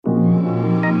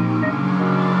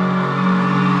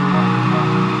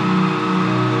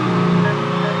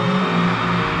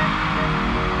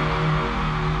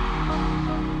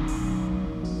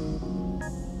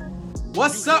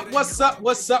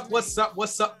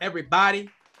What's up, everybody?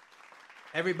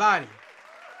 Everybody.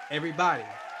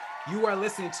 You are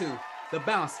listening to The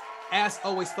Bounce. As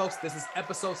always, folks, this is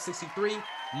episode 63.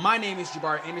 My name is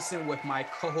Jabari Anderson with my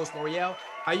co-host, Loreal.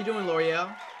 How you doing,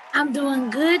 Loreal? I'm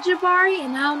doing good, Jabari,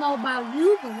 and I don't know about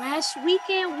you, but last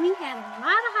weekend we had a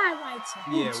lot of highlights of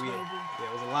hoops, baby. Yeah,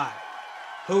 it was a lot.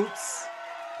 Hoops,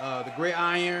 the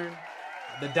gridiron,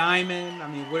 the diamond. I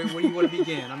mean, where do you want to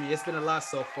begin? I mean, it's been a lot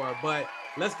so far, but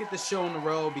let's get the show on the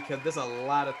road because there's a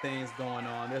lot of things going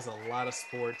on. There's a lot of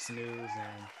sports news,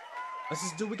 and let's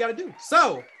just do what we got to do.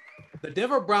 So, the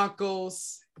Denver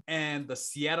Broncos and the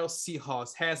Seattle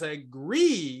Seahawks has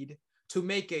agreed to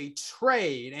make a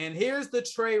trade, and here's the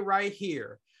trade right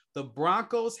here. The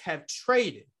Broncos have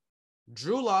traded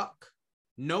Drew Locke,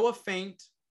 Noah Fant,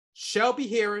 Shelby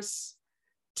Harris,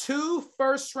 2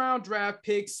 first-round draft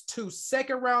picks, 2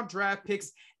 second-round draft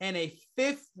picks, and a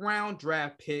 5th-round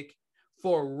draft pick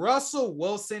for Russell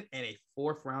Wilson and a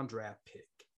 4th-round draft pick.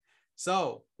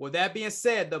 So, with that being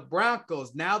said, the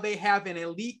Broncos, now they have an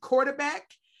elite quarterback,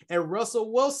 and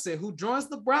Russell Wilson, who joins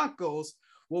the Broncos,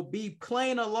 will be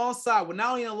playing alongside, well,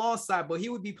 not only alongside, but he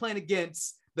would be playing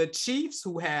against the Chiefs,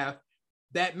 who have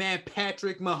that man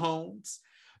Patrick Mahomes,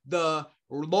 the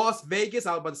Las Vegas,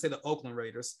 I was about to say the Oakland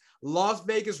Raiders, Las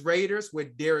Vegas Raiders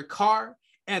with Derek Carr,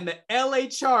 and the LA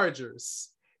Chargers,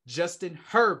 Justin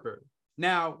Herbert.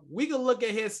 Now, we can look at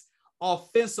his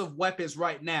offensive weapons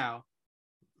right now.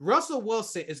 Russell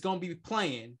Wilson is going to be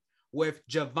playing with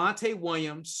Javonte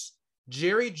Williams,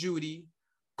 Jerry Jeudy,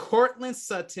 Cortland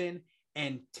Sutton,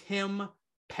 and Tim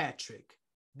Patrick.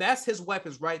 That's his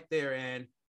weapons right there. And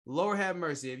Lord have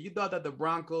mercy, if you thought that the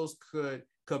Broncos could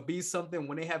be something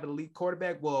when they have an elite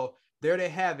quarterback, well, there they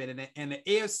have it. And the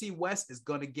AFC West is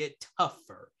going to get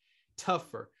tougher.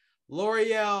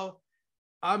 L'Oreal,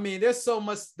 I mean, there's so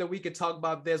much that we could talk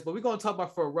about this, but we're going to talk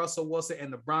about for Russell Wilson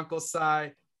and the Broncos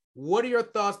side. What are your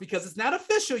thoughts? Because it's not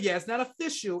official yet. It's not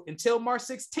official until March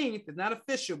 16th. It's not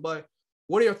official, but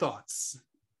what are your thoughts?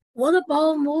 What a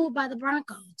bold move by the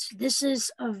Broncos. This is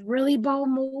a really bold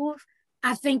move.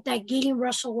 I think that getting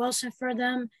Russell Wilson for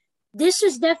them, this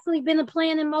has definitely been a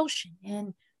plan in motion.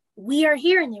 And we are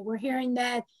hearing it. We're hearing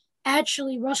that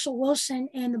actually Russell Wilson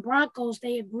and the Broncos,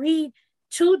 they agreed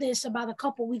to this about a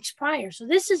couple weeks prior. So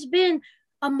this has been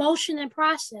a motion and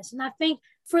process. And I think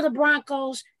for the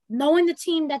Broncos, knowing the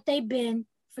team that they've been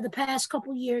for the past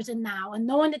couple years and now, and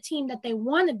knowing the team that they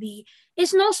want to be,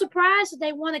 it's no surprise that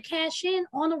they want to cash in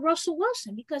on a Russell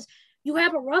Wilson, because you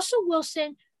have a Russell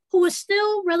Wilson who is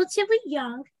still relatively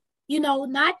young,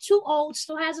 not too old,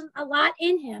 still has a lot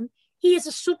in him. He is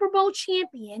a Super Bowl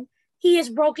champion. He has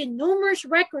broken numerous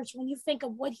records when you think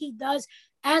of what he does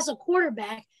as a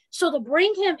quarterback. So to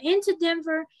bring him into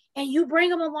Denver and you bring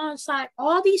him alongside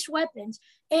all these weapons,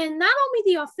 and not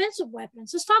only the offensive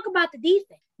weapons, let's talk about the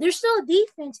defense. There's still a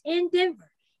defense in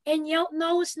Denver. And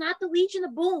no, it's not the Legion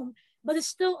of Boom, but it's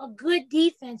still a good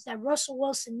defense that Russell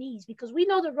Wilson needs, because we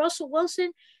know that Russell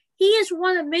Wilson, he is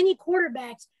one of many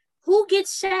quarterbacks who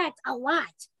gets sacked a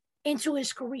lot into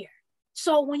his career.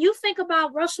 So when you think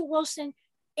about Russell Wilson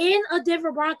in a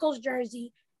Denver Broncos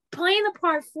jersey, playing a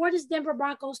part for this Denver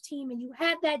Broncos team, and you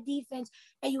have that defense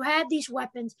and you have these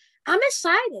weapons, I'm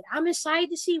excited. I'm excited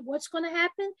to see what's going to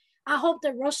happen. I hope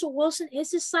that Russell Wilson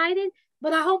is excited,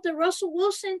 but I hope that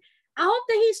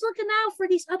he's looking out for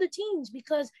these other teams,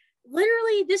 because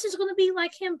literally this is going to be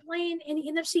like him playing in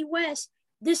the NFC West.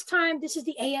 This time, this is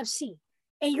the AFC,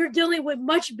 and you're dealing with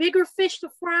much bigger fish to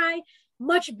fry,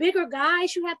 much bigger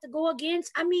guys you have to go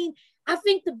against. I mean, I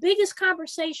think the biggest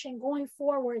conversation going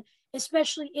forward,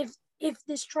 especially if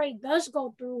this trade does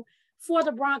go through for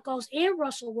the Broncos and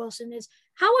Russell Wilson, is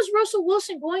how is Russell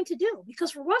Wilson going to do?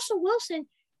 Because for Russell Wilson,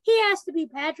 he has to be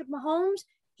Patrick Mahomes.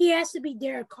 He has to be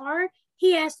Derek Carr.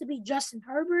 He has to be Justin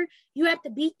Herbert. You have to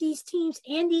beat these teams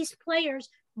and these players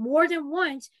more than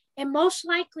once, and most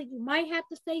likely you might have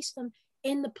to face them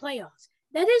in the playoffs.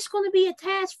 That is going to be a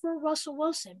task for Russell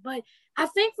Wilson. But I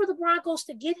think for the Broncos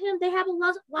to get him, they have a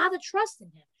lot of trust in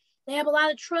him. They have a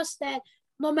lot of trust that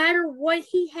no matter what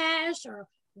he has or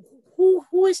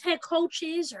who his head coach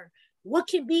is or what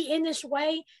can be in this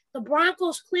way, the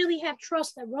Broncos clearly have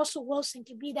trust that Russell Wilson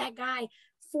can be that guy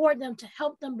for them to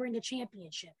help them bring a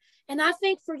championship. And I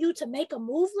think for you to make a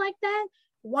move like that,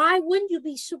 why wouldn't you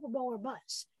be Super Bowl or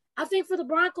bust? I think for the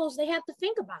Broncos, they have to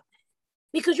think about that.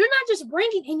 Because you're not just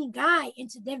bringing any guy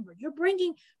into Denver. You're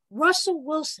bringing Russell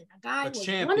Wilson, a guy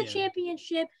who won a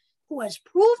championship, who has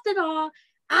proved it all.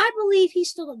 I believe he's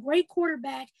still a great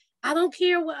quarterback. I don't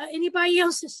care what anybody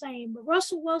else is saying, but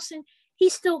Russell Wilson, he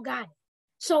still got it.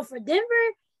 So for Denver,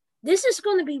 This is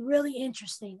going to be really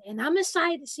interesting, and I'm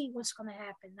excited to see what's going to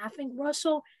happen. I think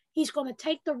Russell, he's going to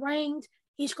take the reins.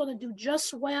 He's going to do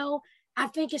just well. I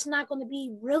think it's not going to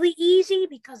be really easy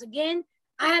because, again,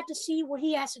 I have to see what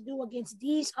he has to do against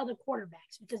these other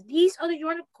quarterbacks because these other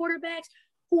quarterbacks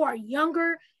who are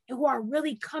younger and who are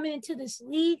really coming into this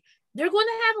league, they're going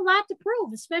to have a lot to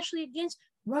prove, especially against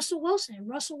Russell Wilson. And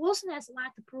Russell Wilson has a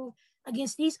lot to prove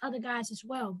against these other guys as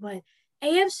well. But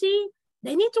AFC,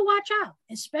 they need to watch out,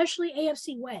 especially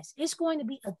AFC West. It's going to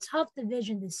be a tough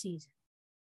division this season.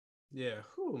 Yeah,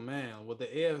 oh man. With the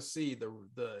AFC,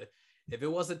 the if it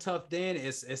wasn't tough then,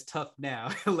 it's tough now.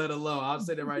 Let alone, I'll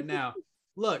say that right now.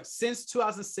 Look, since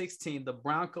 2016, the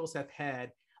Broncos have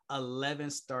had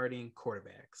 11 starting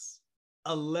quarterbacks.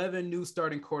 11 new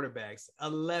starting quarterbacks.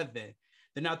 11.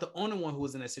 They're not the only one who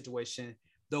was in that situation.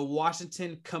 The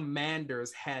Washington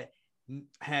Commanders had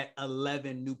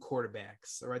 11 new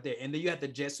quarterbacks right there. And then you had the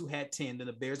Jets who had 10, then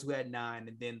the Bears who had 9,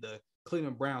 and then the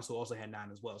Cleveland Browns who also had 9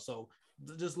 as well. So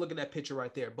just look at that picture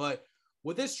right there. But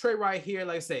with this trade right here,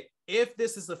 like I say, if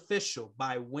this is official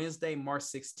by Wednesday, March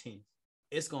 16th,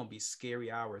 it's going to be scary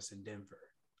hours in Denver.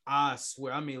 I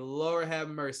swear. I mean, Lord have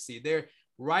mercy. They're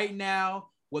right now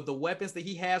with the weapons that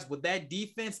he has with that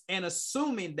defense and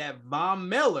assuming that Von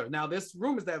Miller, now this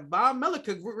rumor is that Von Miller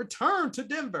could return to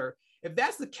Denver. If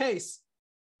that's the case,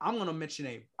 I'm going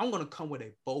to come with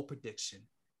a bold prediction.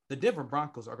 The Denver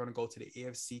Broncos are going to go to the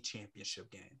AFC Championship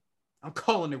game. I'm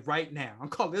calling it right now.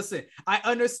 Listen, I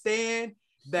understand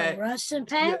that. Russ and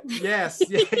Pat. Yes.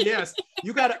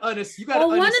 You got to understand. Well,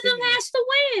 one of them has to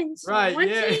win. So right.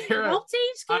 Both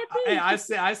teams can't be.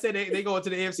 I said they go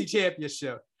into the AFC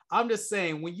Championship. I'm just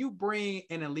saying, when you bring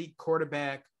an elite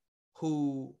quarterback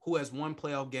who has won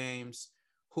playoff games,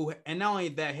 and not only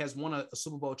that, has won a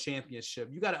Super Bowl championship,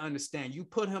 you got to understand, you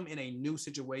put him in a new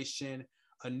situation,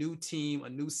 a new team, a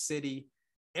new city,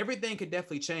 everything could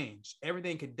definitely change.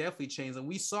 And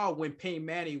we saw when Peyton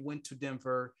Manning went to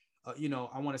Denver, I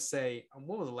want to say,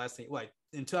 what was the last thing? Like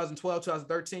in 2012,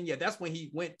 2013? Yeah, that's when he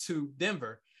went to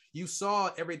Denver. You saw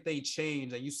everything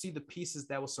change, and you see the pieces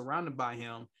that were surrounded by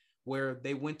him, where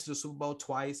they went to the Super Bowl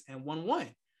twice and won one.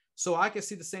 So I can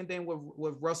see the same thing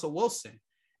with Russell Wilson.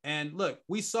 And look,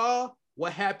 we saw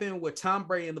what happened with Tom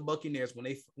Brady and the Buccaneers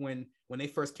when they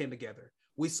first came together.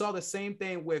 We saw the same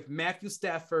thing with Matthew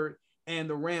Stafford and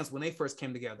the Rams when they first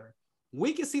came together.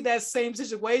 We can see that same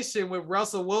situation with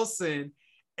Russell Wilson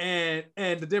and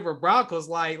the Denver Broncos.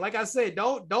 Like I said,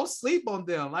 don't sleep on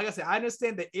them. Like I said, I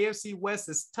understand the AFC West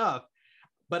is tough,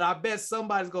 but I bet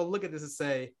somebody's gonna look at this and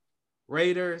say,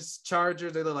 Raiders,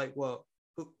 Chargers, they're like, well,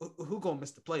 who gonna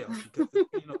miss the playoffs? Because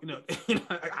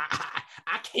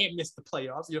I can't miss the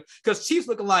playoffs, because Chiefs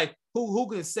looking like who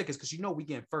getting second, because we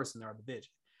getting first in our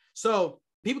division. So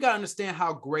people gotta understand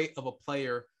how great of a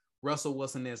player Russell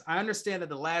Wilson is. I understand that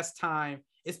the last time,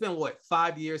 it's been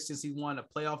 5 years since he won a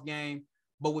playoff game,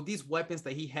 but with these weapons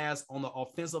that he has on the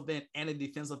offensive end and the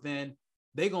defensive end,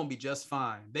 they're gonna be just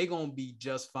fine. They're gonna be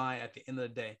just fine at the end of the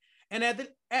day. And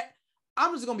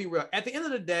I'm just gonna be real. At the end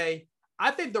of the day,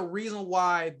 I think the reason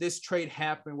why this trade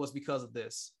happened was because of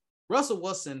this. Russell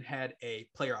Wilson had a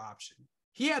player option.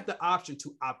 He had the option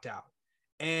to opt out.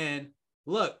 And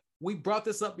look, we brought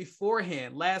this up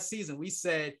beforehand. Last season, we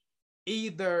said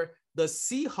either the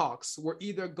Seahawks were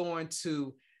going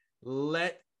to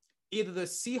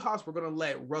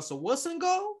let Russell Wilson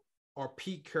go or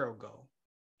Pete Carroll go.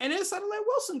 And they decided to let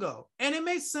Wilson go. And it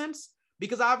made sense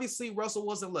because obviously Russell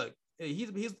Wilson, look,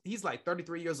 he's like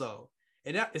 33 years old.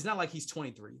 And it's not like he's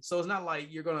 23. So it's not like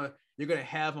you're gonna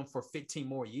have him for 15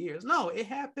 more years. No, it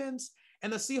happens.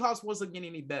 And the Seahawks wasn't getting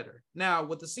any better. Now,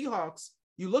 with the Seahawks,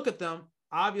 you look at them,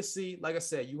 obviously, like I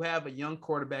said, you have a young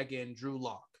quarterback in Drew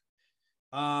Locke.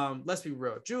 Let's be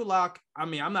real. Drew Locke, I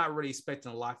mean, I'm not really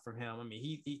expecting a lot from him. I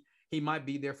mean, he might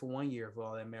be there for 1 year for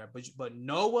all that matter. But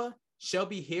Noah,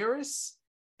 Shelby Harris,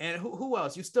 and who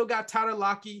else? You still got Tyler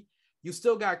Lockett. You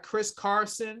still got Chris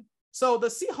Carson. So the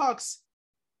Seahawks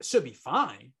should be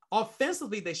fine.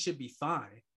 Offensively, they should be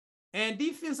fine. And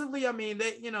defensively, I mean,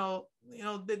 they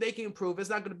can improve.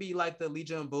 It's not going to be like the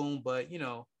Legion of Boom, but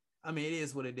I mean, it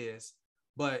is what it is.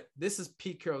 But this is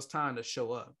Pete Carroll's time to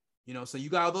show up. So you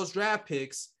got all those draft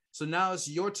picks. So now it's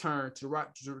your turn to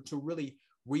really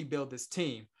rebuild this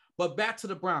team. But back to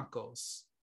the Broncos.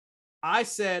 I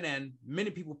said, and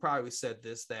many people probably said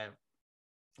this, that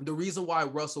the reason why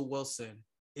Russell Wilson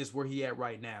is where he at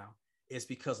right now is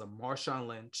because of Marshawn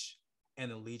Lynch and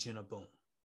the Legion of Boom.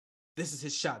 This is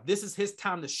his shot. This is his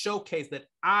time to showcase that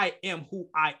I am who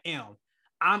I am.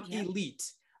 I'm elite.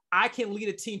 I can lead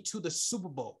a team to the Super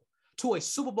Bowl, to a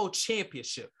Super Bowl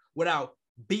championship without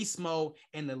Beast Mode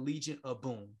and the Legion of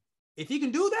Boom. If he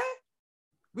can do that,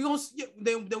 we gonna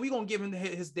then we gonna give him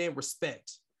his damn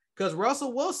respect. Because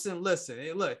Russell Wilson, listen,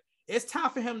 look, it's time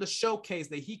for him to showcase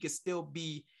that he could still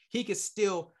be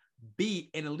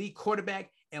an elite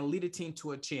quarterback and lead a team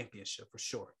to a championship for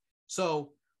sure.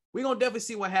 So we're gonna definitely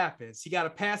see what happens. He got to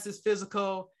pass his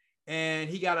physical, and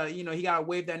he gotta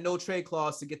waive that no trade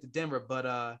clause to get to Denver.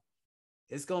 But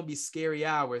it's gonna be scary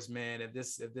hours, man. If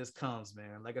this comes,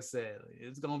 man. Like I said,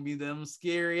 it's gonna be them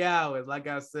scary hours. Like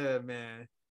I said, man.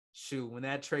 Shoot, when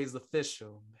that trade's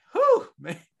official, whew,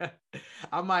 man,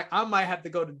 I might have to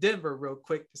go to Denver real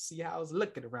quick to see how it's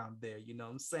looking around there. You know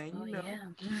what I'm saying?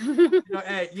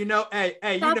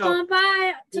 Stop on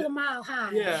by to the Mile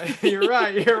High. Yeah, you're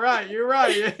right. Yeah,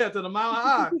 to the Mile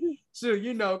High. Shoot,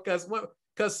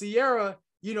 because Sierra,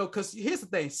 because here's the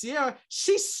thing, Sierra,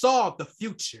 she saw the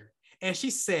future and she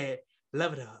said,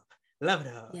 "Love it up. Love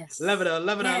it up. Yes. Love it up.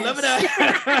 Love it up. Love it up."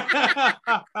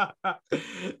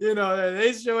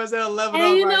 They show us how love it up.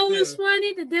 And you know what's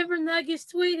funny? The Denver Nuggets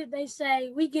tweeted, they say,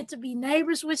 "We get to be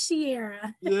neighbors with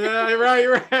Sierra." Yeah,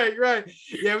 right.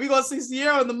 Yeah, we're gonna see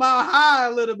Sierra on the Mile High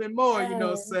a little bit more, you know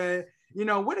what I'm saying? We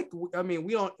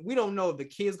don't know if the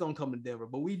kid's gonna come to Denver,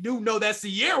 but we do know that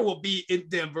Sierra will be in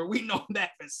Denver. We know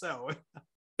that for sure.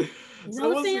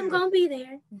 I'm gonna be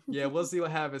there. Yeah, we'll see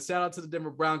what happens. Shout out to the Denver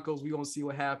Broncos. We're gonna see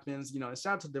what happens. And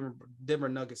shout out to Denver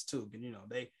Nuggets too.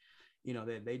 They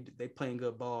playing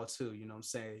good ball too. You know what I'm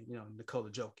saying? Nikola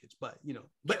Jokic. But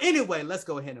anyway, let's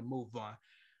go ahead and move on.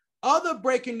 Other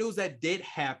breaking news that did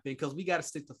happen, because we got to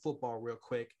stick to football real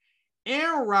quick.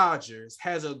 Aaron Rodgers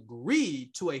has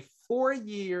agreed to a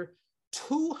 4-year,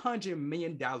 $200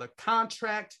 million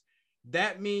contract.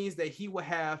 That means that he will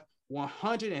have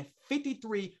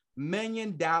 $153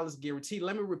 million guaranteed.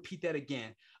 Let me repeat that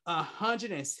again.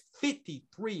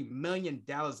 $153 million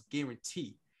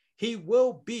guaranteed. He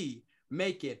will be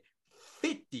making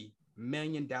 $50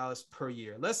 million per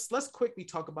year. Let's quickly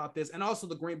talk about this, and also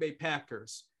the Green Bay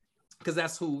Packers, because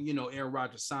that's who Aaron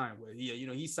Rodgers signed with.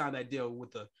 He signed that deal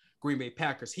with the Green Bay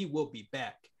Packers. He will be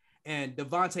back, and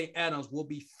Devontae Adams will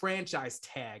be franchise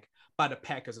tagged by the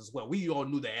Packers as well. We all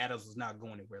knew that Adams was not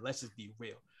going anywhere. Let's just be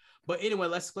real. But anyway,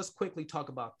 let's quickly talk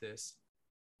about this.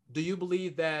 Do you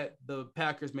believe that the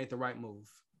Packers made the right move?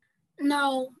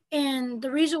 No, and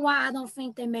the reason why I don't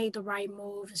think they made the right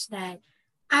move is that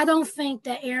I don't think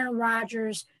that Aaron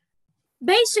Rodgers,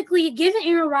 basically giving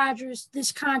Aaron Rodgers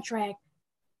this contract,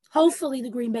 hopefully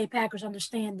the Green Bay Packers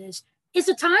understand this, it's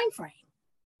a time frame.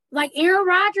 Like Aaron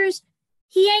Rodgers,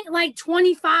 he ain't like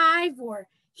 25 or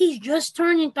he's just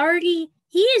turning 30.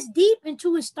 He is deep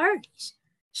into his 30s.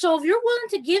 So if you're willing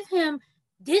to give him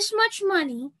this much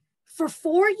money for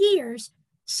 4 years,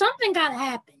 something got to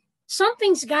happen.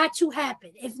 Something's got to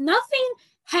happen. If nothing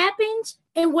happens,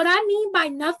 and what I mean by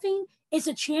nothing is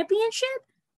a championship,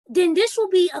 then this will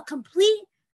be a complete,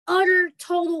 utter,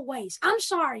 total waste. I'm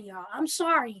sorry, y'all. I'm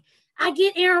sorry. I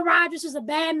get Aaron Rodgers is a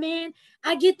bad man.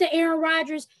 I get that Aaron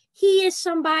Rodgers, he is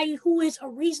somebody who is a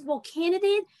reasonable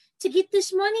candidate to get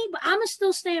this money, but I'm going to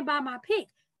still stand by my pick.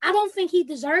 I don't think he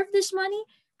deserved this money.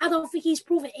 I don't think he's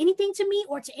proven anything to me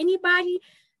or to anybody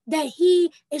that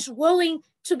he is willing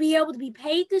to be able to be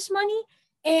paid this money.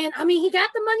 And I mean, he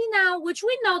got the money now, which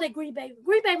we know that Green Bay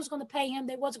was going to pay him.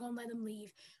 They wasn't going to let him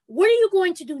leave. What are you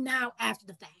going to do now after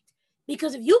the fact?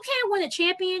 Because if you can't win a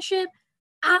championship,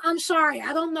 I'm sorry.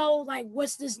 I don't know like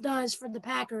what this does for the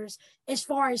Packers as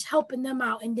far as helping them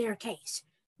out in their case.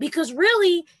 Because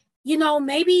really,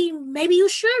 maybe you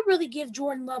should really give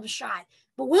Jordan Love a shot.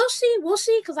 But we'll see. We'll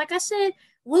see. Because like I said,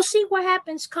 we'll see what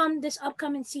happens come this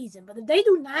upcoming season. But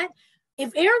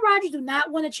if Aaron Rodgers do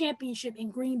not win a championship in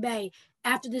Green Bay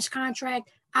after this contract,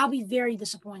 I'll be very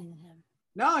disappointed in him.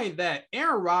 Not only that,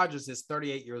 Aaron Rodgers is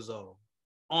 38 years old.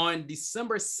 On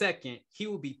December 2nd, he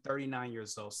will be 39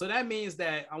 years old. So that means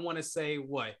that I want to say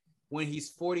when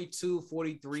he's 42,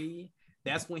 43,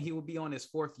 that's when he will be on his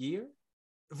 4th year.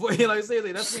 That's when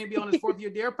he'll be on his 4th year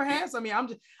there, perhaps. I mean,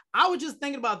 I was just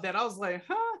thinking about that. I was like,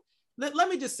 let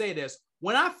me just say this.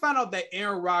 When I found out that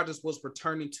Aaron Rodgers was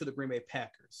returning to the Green Bay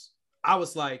Packers, I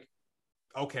was like,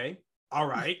 okay, all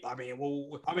right. I mean,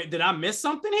 did I miss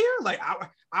something here? Like,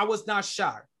 I was not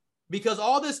shocked, because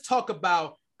all this talk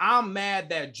about, I'm mad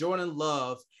that Jordan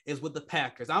Love is with the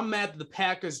Packers. I'm mad that the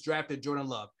Packers drafted Jordan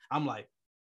Love. I'm like,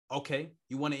 okay,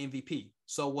 you won an MVP.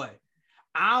 So what?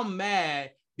 I'm mad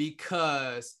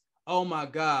because, oh my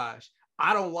gosh,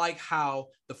 I don't like how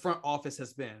the front office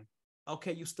has been.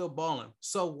 Okay, you still balling.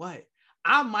 So what?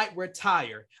 I might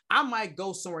retire. I might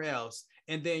go somewhere else.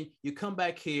 And then you come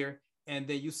back here and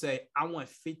then you say, I want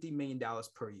 $50 million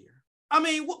per year. I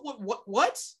mean,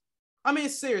 what? I mean,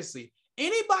 seriously,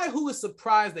 anybody who is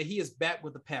surprised that he is back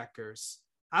with the Packers,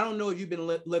 I don't know if you've been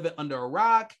living under a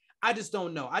rock. I just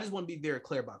don't know. I just want to be very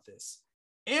clear about this.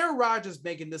 Aaron Rodgers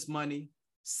making this money,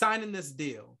 signing this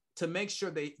deal to make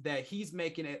sure that he's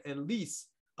making at least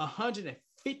 $153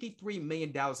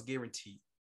 million guaranteed.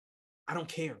 I don't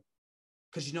care.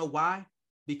 Because you know why?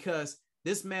 Because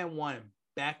this man won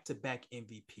back-to-back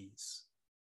MVPs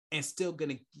and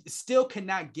still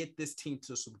cannot get this team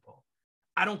to the Super Bowl.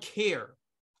 I don't care.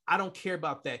 I don't care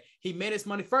about that. He made his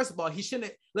money. First of all, he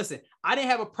shouldn't. Listen, I didn't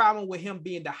have a problem with him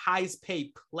being the highest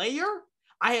paid player.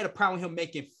 I had a problem with him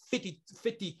making 50,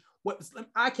 what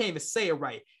I can't even say it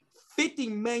right.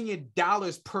 $50 million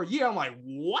per year. I'm like,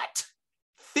 what?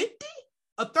 50?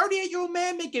 A 38-year-old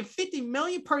man making $50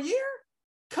 million per year?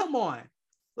 Come on.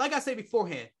 Like I said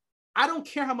beforehand, I don't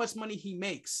care how much money he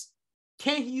makes.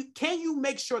 Can you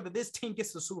make sure that this team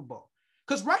gets to the Super Bowl?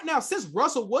 Because right now, since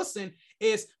Russell Wilson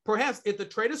is perhaps, if the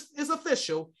trade is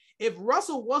official, if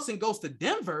Russell Wilson goes to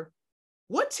Denver,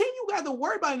 what team you got to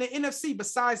worry about in the NFC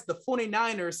besides the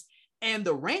 49ers and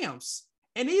the Rams?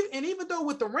 And even though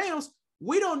with the Rams,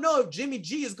 we don't know if Jimmy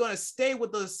G is going to stay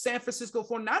with the San Francisco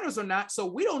 49ers or not. So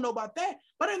we don't know about that.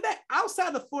 But in that,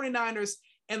 outside the 49ers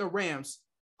and the Rams,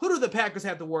 who do the Packers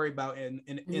have to worry about in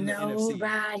the NFC?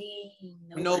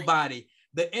 Nobody.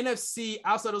 The NFC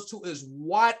outside those two is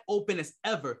wide open as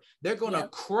ever. They're going to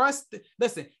crush.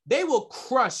 They will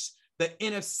crush the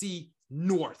NFC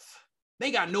North. They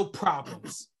got no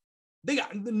problems. They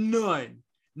got none.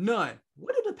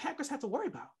 What do the Packers have to worry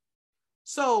about?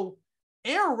 So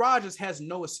Aaron Rodgers has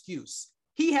no excuse.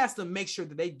 He has to make sure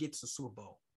that they get to the Super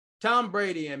Bowl. Tom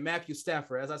Brady and Matthew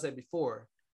Stafford, as I said before,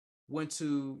 went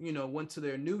to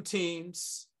their new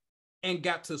teams and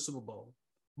got to the Super Bowl.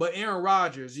 But Aaron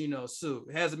Rodgers,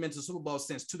 hasn't been to the Super Bowl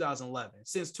since 2011.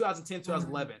 Since 2010,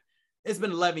 2011. It's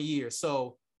been 11 years.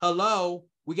 So, hello,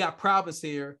 we got problems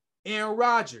here. Aaron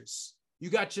Rodgers, you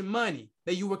got your money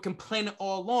that you were complaining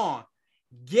all along.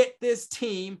 Get this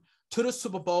team to the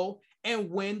Super Bowl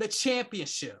and win the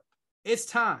championship. It's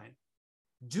time.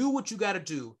 Do what you got to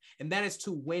do, and that is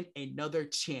to win another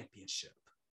championship.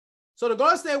 So the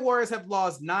Golden State Warriors have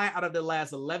lost 9 out of the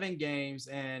last 11 games,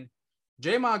 and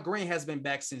Draymond Green has been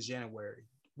back since January.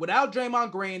 Without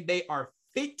Draymond Green, they are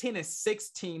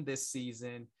 15-16 this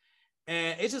season,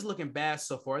 and it's just looking bad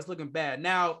so far. It's looking bad.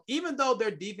 Now, even though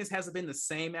their defense hasn't been the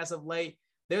same as of late,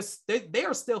 they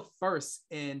are still first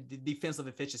in the defensive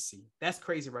efficiency. That's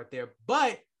crazy right there.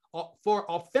 But for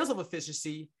offensive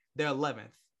efficiency, they're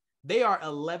 11th. They are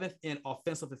 11th in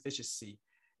offensive efficiency.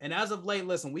 And as of late,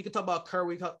 listen, we could talk about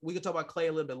Curry, we could talk about Clay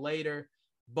a little bit later,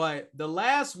 but the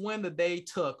last win that they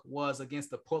took was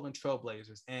against the Portland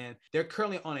Trailblazers, and they're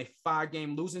currently on a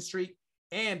 5-game losing streak,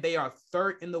 and they are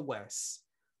 3rd in the West.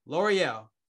 Loreal,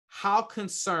 how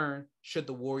concerned should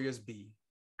the Warriors be?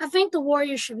 I think the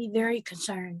Warriors should be very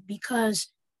concerned because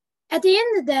at the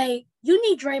end of the day, you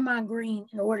need Draymond Green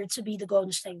in order to be the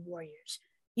Golden State Warriors.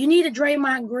 You need a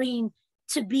Draymond Green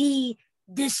to be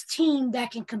this team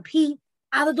that can compete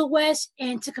out of the West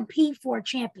and to compete for a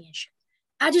championship.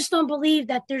 I just don't believe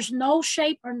that there's no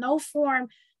shape or no form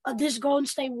of this Golden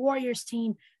State Warriors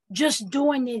team just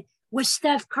doing it with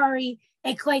Steph Curry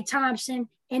and Klay Thompson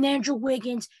and Andrew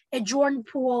Wiggins and Jordan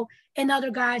Poole and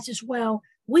other guys as well.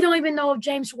 We don't even know if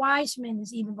James Wiseman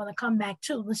is even going to come back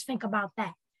too. Let's think about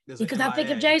that. Because I think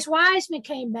if James Wiseman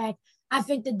came back, I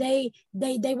think that they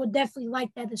would definitely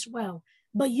like that as well.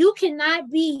 But you cannot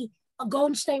be a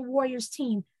Golden State Warriors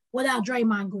team without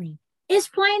Draymond Green. It's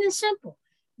plain and simple.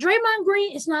 Draymond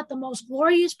Green is not the most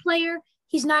glorious player.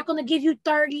 He's not going to give you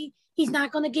 30. He's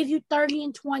not going to give you 30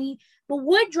 and 20. But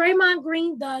what Draymond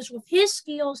Green does with his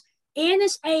skills and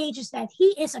his age is that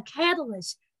he is a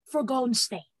catalyst for Golden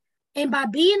State. And by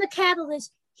being a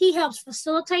catalyst, he helps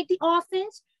facilitate the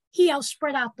offense. He helps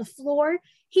spread out the floor.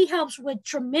 He helps with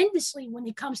tremendously when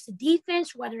it comes to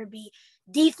defense, whether it be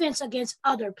defense against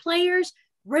other players,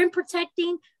 rim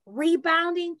protecting,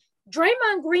 rebounding.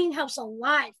 Draymond Green helps a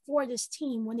lot for this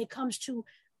team when it comes to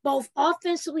both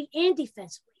offensively and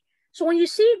defensively. So when you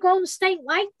see Golden State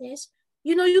like this,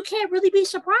 you can't really be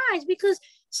surprised because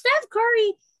Steph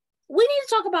Curry, we need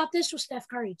to talk about this with Steph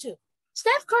Curry too.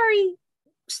 Steph Curry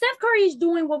is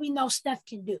doing what we know Steph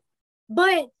can do,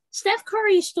 but Steph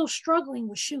Curry is still struggling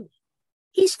with shooting.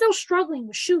 He's still struggling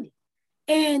with shooting.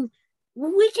 And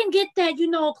when we can get that,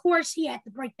 of course, he had to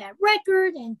break that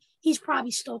record and he's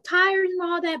probably still tired and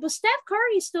all that, but Steph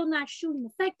Curry is still not shooting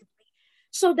effectively.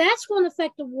 So that's going to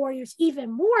affect the Warriors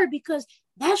even more because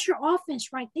that's your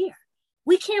offense right there.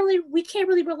 We can't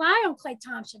really rely on Klay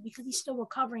Thompson because he's still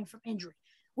recovering from injury.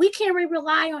 We can't really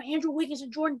rely on Andrew Wiggins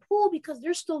and Jordan Poole because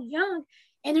they're still young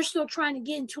and they're still trying to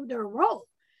get into their role.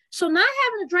 So not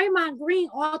having a Draymond Green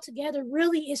altogether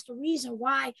really is the reason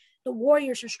why the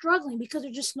Warriors are struggling, because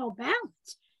there's just no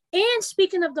balance. And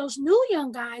speaking of those new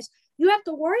young guys, you have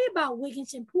to worry about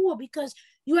Wiggins and Poole, because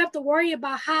you have to worry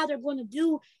about how they're going to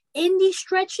do in these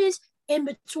stretches in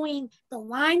between the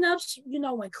lineups,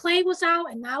 when Clay was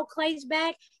out and now Clay's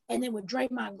back, and then with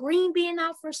Draymond Green being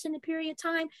out for a extended period of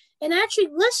time. And actually,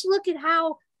 let's look at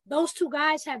how those two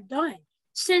guys have done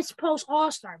since post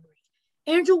All-Star break.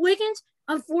 Andrew Wiggins,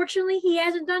 unfortunately, he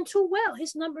hasn't done too well.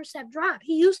 His numbers have dropped.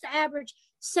 He used to average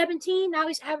 17. Now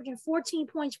he's averaging 14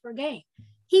 points per game.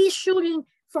 He's shooting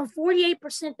from 48%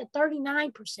 to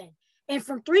 39%. And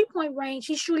from three-point range,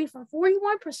 he's shooting from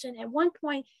 41%. At one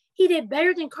point, he did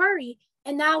better than Curry,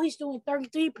 and now he's doing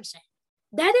 33%.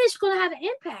 That is going to have an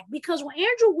impact, because when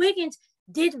Andrew Wiggins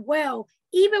did well,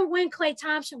 even when Klay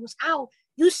Thompson was out,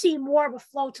 you see more of a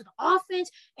flow to the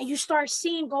offense, and you start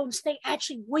seeing Golden State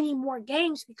actually winning more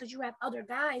games because you have other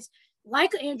guys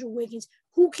like Andrew Wiggins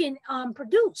who can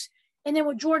produce. And then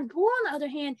with Jordan Poole, on the other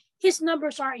hand, his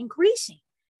numbers are increasing.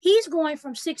 He's going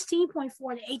from 16.4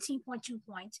 to 18.2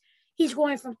 points. He's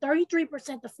going from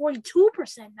 33% to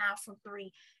 42% now from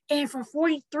three, and from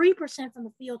 43% from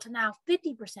the field to now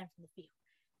 50% from the field.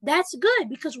 That's good,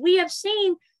 because we have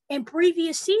seen in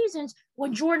previous seasons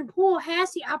when Jordan Poole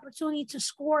has the opportunity to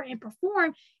score and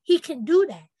perform, he can do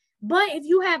that. But if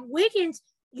you have Wiggins,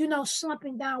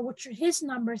 slumping down with his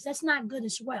numbers, that's not good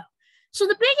as well. So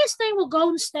the biggest thing with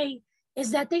Golden State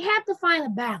is that they have to find a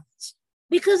balance,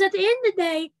 because at the end of the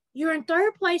day, you're in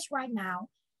third place right now.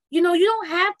 You don't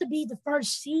have to be the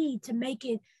first seed to make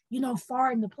it,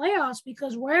 far in the playoffs,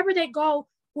 because whoever they go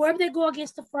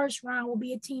against the first round will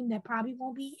be a team that probably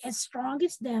won't be as strong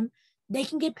as them. They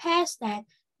can get past that.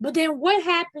 But then what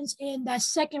happens in that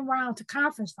second round to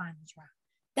conference finals round?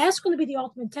 That's going to be the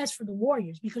ultimate test for the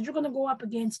Warriors, because you're going to go up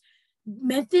against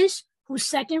Memphis, who's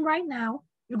second right now.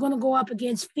 You're going to go up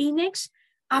against Phoenix.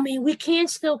 I mean, we can't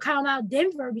still count out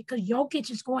Denver because Jokic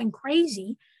is going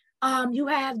crazy. You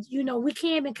have, we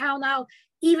can't even count out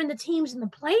even the teams in the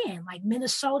play-in, like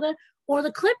Minnesota or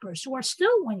the Clippers, who are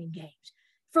still winning games.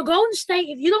 For Golden State,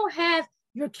 if you don't have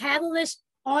your catalyst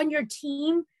on your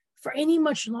team for any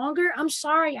much longer, I'm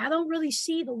sorry, I don't really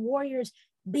see the Warriors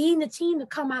being the team to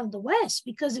come out of the West,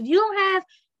 because if you don't have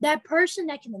that person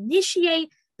that can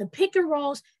initiate the pick and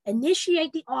rolls,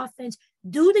 initiate the offense,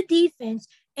 do the defense,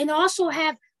 and also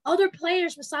have other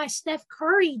players besides Steph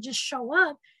Curry just show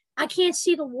up, I can't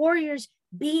see the Warriors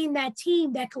being that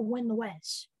team that could win the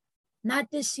West. Not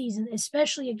this season,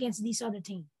 especially against these other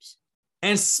teams.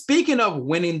 And speaking of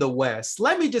winning the West,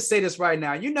 let me just say this right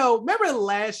now. Remember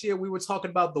last year we were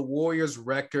talking about the Warriors'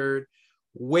 record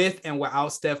with and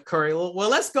without Steph Curry? Well,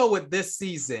 let's go with this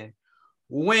season.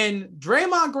 When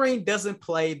Draymond Green doesn't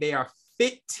play, they are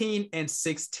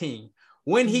 15-16.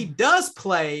 When he does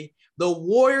play, the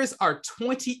Warriors are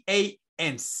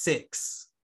 28-6.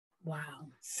 Wow.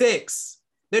 6.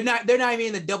 They're not even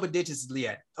in the double digits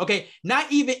yet. Okay.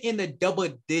 Not even in the double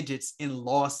digits in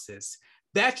losses.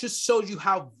 That just shows you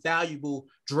how valuable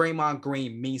Draymond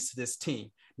Green means to this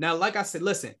team. Now, like I said,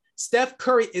 listen, Steph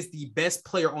Curry is the best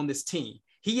player on this team.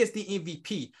 He is the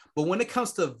MVP. But when it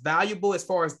comes to valuable as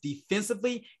far as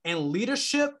defensively and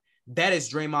leadership, that is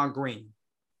Draymond Green.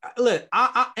 Look,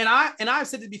 I've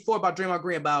said this before about Draymond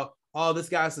Green about, oh, this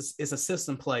guy is a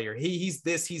system player. He's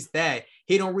this, he's that.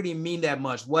 He don't really mean that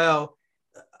much. Well,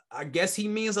 I guess he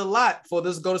means a lot for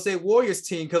this Golden State Warriors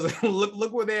team, because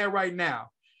look where they're at right now.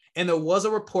 And there was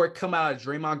a report come out of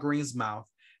Draymond Green's mouth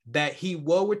that he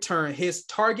will return. His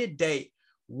target date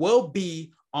will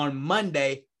be on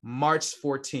Monday, March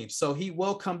 14th. So he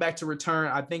will come back to return.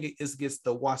 I think it's against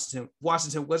the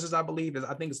Washington Wizards, I believe.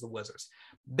 I think it's the Wizards.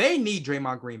 They need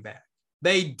Draymond Green back.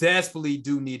 They desperately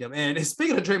do need him. And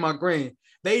speaking of Draymond Green,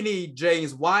 they need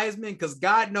James Wiseman, because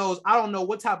God knows, I don't know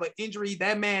what type of injury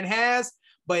that man has,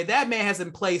 but that man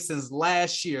hasn't played since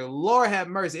last year. Lord have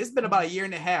mercy. It's been about a year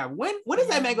and a half. When is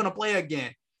that man going to play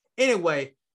again?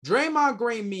 Anyway, Draymond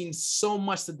Green means so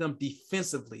much to them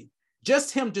defensively.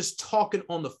 Just him just talking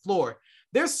on the floor.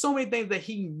 There's so many things that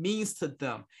he means to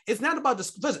them. It's not about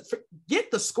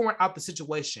forget the scoring out the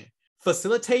situation.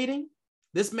 Facilitating,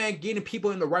 this man getting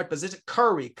people in the right position.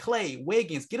 Curry, Clay,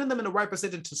 Wiggins, getting them in the right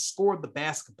position to score the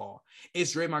basketball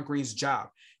is Draymond Green's job.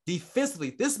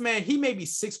 Defensively, this man, he may be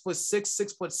 6'6",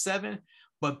 6'7",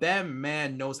 but that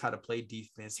man knows how to play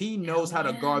defense. He knows how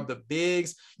to guard the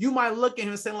bigs. You might look at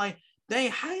him and say, like, dang,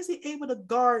 how is he able to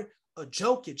guard a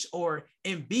Jokic or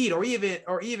Embiid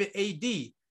or even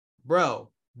AD? Bro,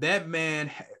 that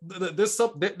man,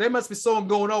 there must be something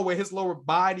going on with his lower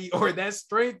body or that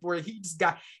strength where he just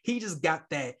got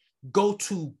that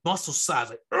go-to muscle size.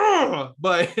 Like, ugh!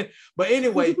 But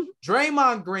anyway,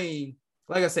 Draymond Green,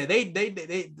 like I said,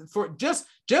 they for just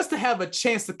to have a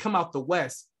chance to come out the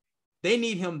West, they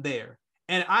need him there.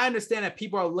 And I understand that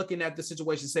people are looking at the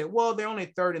situation and say, well, they're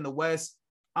only third in the West.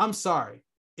 I'm sorry.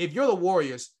 If you're the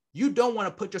Warriors, you don't want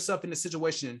to put yourself in a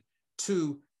situation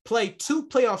to play 2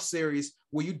 playoff series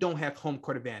where you don't have home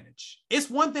court advantage. It's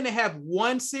one thing to have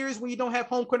 1 series where you don't have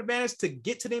home court advantage to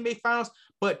get to the NBA Finals,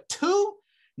 but 2,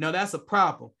 no, that's a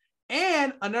problem.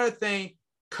 And another thing,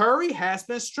 Curry has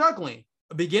been struggling.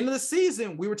 Beginning of the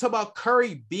season, we were talking about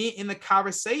Curry being in the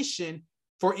conversation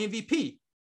for MVP.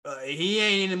 He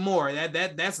ain't anymore.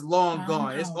 That's long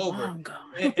gone. It's over.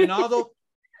 And although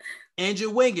Andrew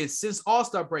Wiggins, since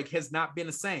All-Star break, has not been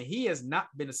the same. He has not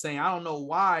been the same. I don't know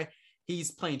why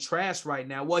he's playing trash right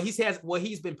now. Well,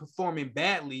 he's been performing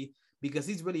badly because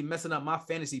he's really messing up my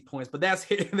fantasy points. But that's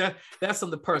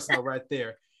something personal right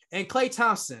there. And Klay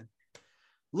Thompson,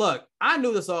 look, I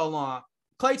knew this all along.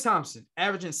 Klay Thompson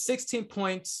averaging 16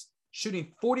 points,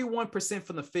 shooting 41%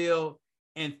 from the field,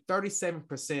 and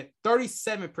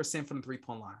 37% from the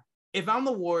three-point line. If I'm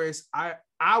the Warriors, I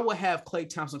would have Klay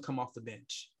Thompson come off the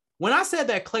bench. When I said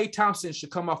that Klay Thompson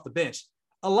should come off the bench,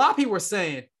 a lot of people were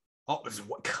saying, oh,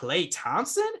 what, Klay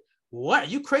Thompson? What? Are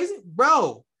you crazy?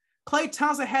 Bro, Klay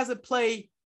Thompson hasn't played,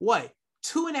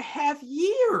 2.5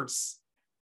 years?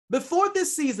 Before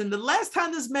this season, the last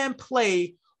time this man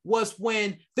played was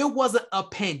when there wasn't a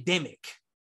pandemic.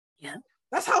 Yeah.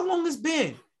 That's how long it's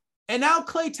been. And now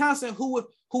Klay Thompson, who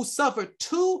suffered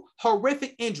 2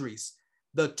 horrific injuries,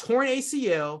 the torn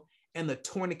ACL and the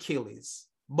torn Achilles.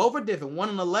 Both are different, one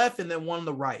on the left and then one on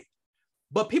the right.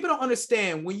 But people don't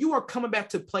understand, when you are coming back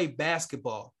to play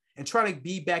basketball and trying to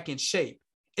be back in shape,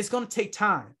 it's going to take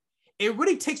time. It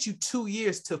really takes you 2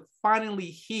 years to finally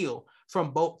heal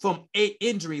from an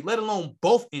injury, let alone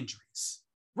both injuries.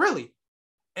 Really.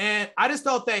 And I just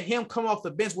thought that him coming off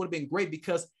the bench would have been great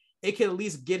because it could at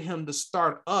least get him to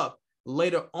start up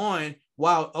later on.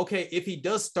 While, okay, if he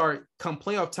does start come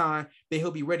playoff time, then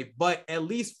he'll be ready. But at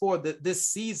least for this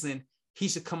season, he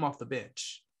should come off the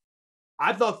bench.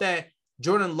 I thought that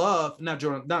Jordan Love, not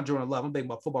Jordan Love, I'm thinking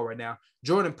about football right now.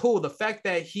 Jordan Poole, the fact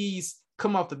that he's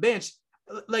come off the bench,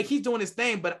 like he's doing his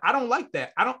thing, but I don't like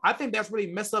that. I think that's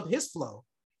really messed up his flow.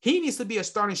 He needs to be a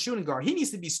starting shooting guard. He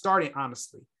needs to be starting,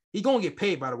 honestly. He's going to get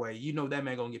paid, by the way. You know that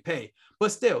man going to get paid.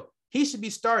 But still, he should be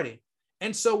starting.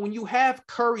 And so when you have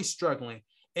Curry struggling,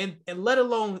 and let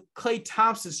alone Klay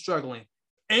Thompson struggling,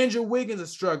 Andrew Wiggins is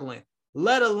struggling,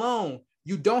 let alone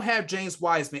you don't have James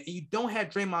Wiseman and you don't have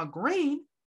Draymond Green,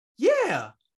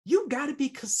 yeah, you got to be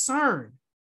concerned.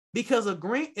 Because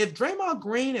if Draymond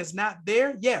Green is not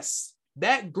there, yes,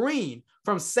 that Green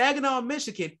from Saginaw,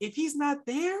 Michigan, if he's not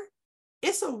there,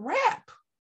 it's a wrap.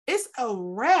 It's a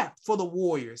wrap for the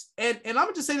Warriors. And I'm going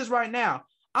to just say this right now.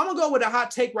 I'm going to go with a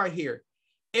hot take right here.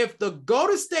 If the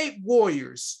Golden State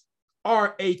Warriors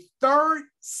are a 3rd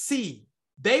seed,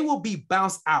 they will be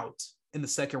bounced out in the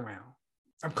 2nd round.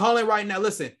 I'm calling right now.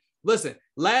 Listen.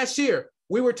 Last year,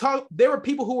 there were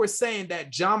people who were saying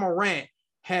that John Morant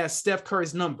has Steph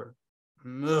Curry's number.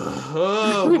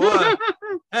 Oh, boy.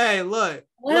 Hey, look.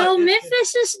 Well,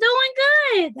 Memphis is doing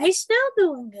good. They still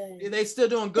doing good. They still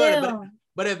doing good.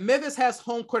 But if Memphis has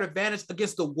home court advantage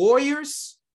against the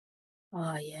Warriors,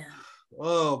 oh, yeah.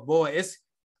 Oh, boy. It's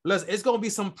going to be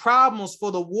some problems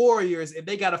for the Warriors if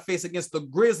they got to face against the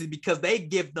Grizzlies because they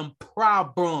give them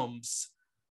problems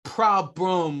for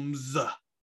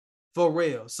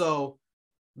real. So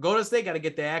Golden State got to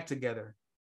get their act together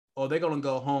or they're going to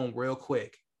go home real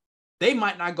quick. They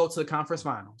might not go to the conference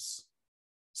finals.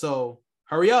 So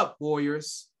hurry up,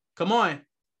 Warriors. Come on.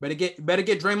 Better get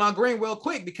Draymond Green real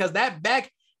quick because that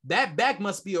back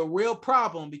must be a real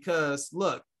problem because,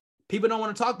 look, people don't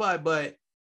want to talk about it, but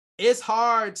it's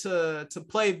hard to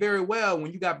play very well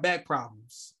when you got back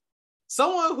problems.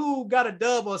 Someone who got a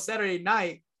dub on Saturday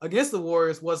night against the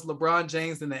Warriors was LeBron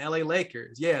James and the LA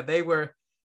Lakers. Yeah,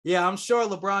 I'm sure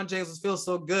LeBron James was feeling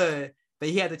so good that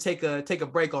he had to take a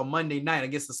break on Monday night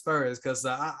against the Spurs because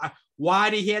why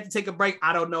did he have to take a break?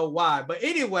 I don't know why. But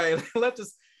anyway,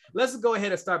 let's just go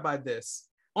ahead and start by this.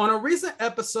 On a recent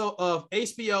episode of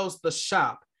HBO's The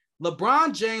Shop,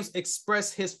 LeBron James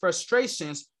expressed his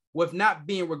frustrations with not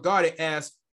being regarded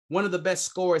as one of the best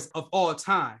scorers of all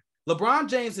time. LeBron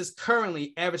James is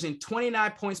currently averaging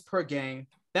 29 points per game.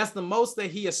 That's the most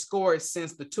that he has scored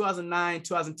since the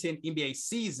 2009-2010 NBA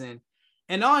season.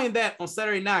 And not only that, on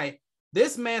Saturday night,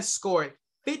 this man scored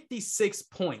 56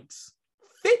 points.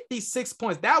 56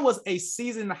 points. That was a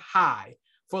season high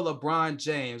for LeBron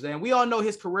James. And we all know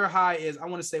his career high is, I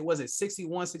want to say, was it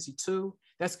 61, 62?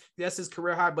 That's his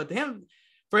career high. But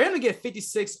for him to get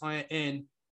 56 in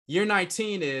year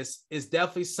 19 is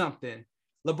definitely something.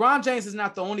 LeBron James is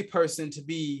not the only person to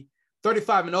be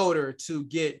 35 and older to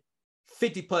get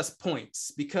 50 plus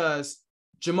points, because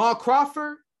Jamal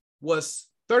Crawford was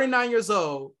 39 years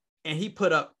old and he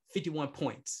put up 51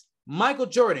 points. Michael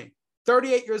Jordan,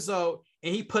 38 years old,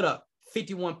 and he put up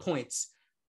 51 points.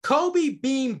 Kobe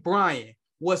Bean Bryant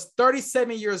was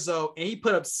 37 years old and he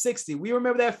put up 60. We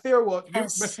remember that farewell,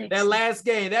 that last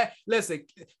game. Listen,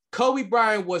 Kobe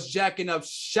Bryant was jacking up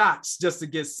shots just to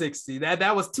get 60.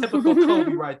 That was typical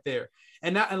Kobe right there.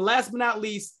 And last but not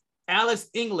least, Alex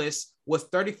English was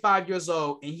 35 years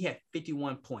old and he had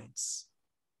 51 points.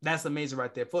 That's amazing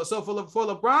right there. For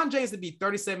LeBron James to be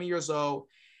 37 years old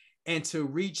and to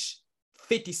reach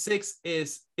 56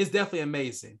 is definitely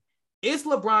amazing. Is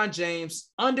LeBron James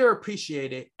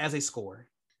underappreciated as a scorer?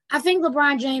 I think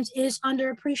LeBron James is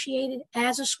underappreciated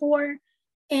as a scorer.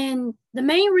 And the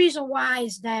main reason why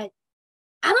is that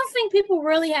I don't think people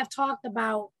really have talked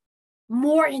about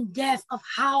more in depth of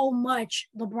how much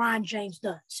LeBron James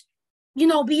does. You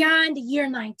know, beyond the year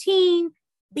 19,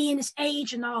 being his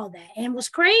age and all that. And what's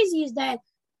crazy is that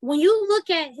when you look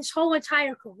at his whole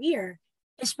entire career,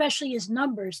 especially his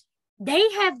numbers, they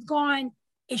have gone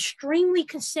extremely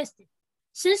consistent.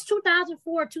 Since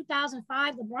 2004,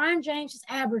 2005, LeBron James has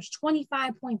averaged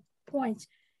 25 points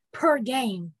per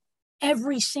game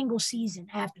every single season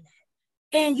after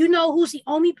that. And you know who's the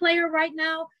only player right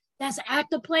now that's an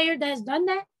active player that has done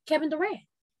that? Kevin Durant.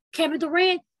 Kevin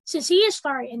Durant, since he has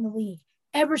started in the league,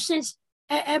 ever since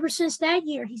that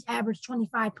year, he's averaged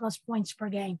 25 plus points per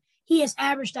game. He has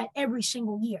averaged that every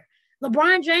single year.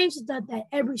 LeBron James has done that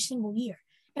every single year.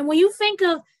 And when you think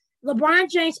of LeBron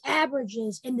James'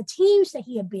 averages and the teams that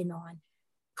he had been on,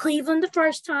 Cleveland the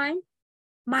first time,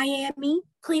 Miami,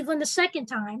 Cleveland the second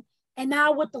time, and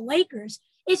now with the Lakers,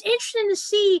 it's interesting to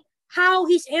see how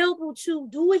he's able to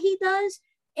do what he does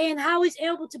and how he's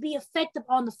able to be effective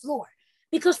on the floor.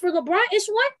 Because for LeBron, it's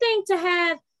one thing to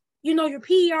have, you know, your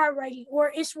PER rating,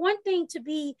 or it's one thing to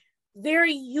be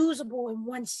very usable in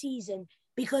one season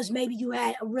because maybe you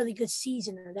had a really good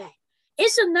season or that.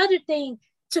 It's another thing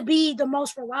to be the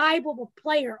most reliable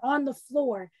player on the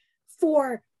floor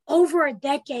for over a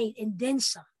decade and then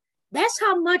some. That's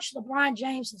how much LeBron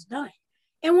James has done.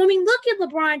 And when we look at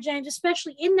LeBron James,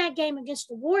 especially in that game against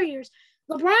the Warriors,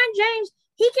 LeBron James,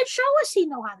 he can show us he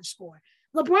know how to score.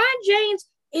 LeBron James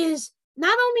is,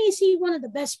 not only is he one of the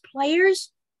best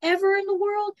players ever in the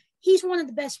world, he's one of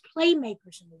the best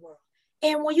playmakers in the world.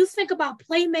 And when you think about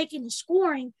playmaking and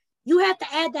scoring, you have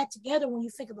to add that together when you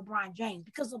think of LeBron James,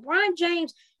 because LeBron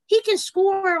James, he can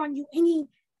score on you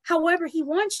however he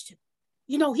wants to.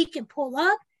 You know, he can pull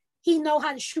up. He know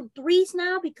how to shoot threes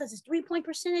now because his three-point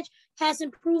percentage has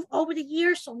improved over the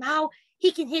years. So now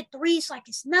he can hit threes like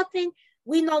it's nothing.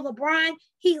 We know LeBron,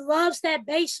 he loves that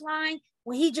baseline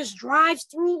when he just drives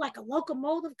through like a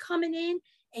locomotive coming in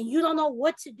and you don't know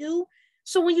what to do.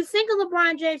 So when you think of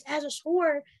LeBron James as a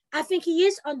scorer, I think he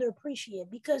is underappreciated,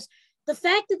 because the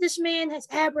fact that this man has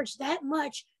averaged that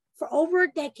much for over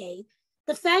a decade,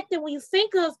 the fact that when you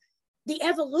think of the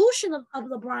evolution of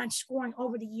LeBron scoring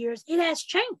over the years, it has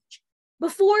changed.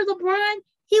 Before LeBron,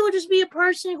 he would just be a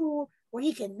person where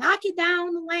he can knock it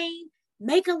down the lane,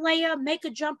 make a layup, make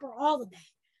a jumper, all of that.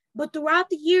 But throughout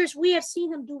the years, we have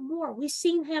seen him do more. We've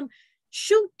seen him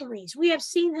shoot threes. We have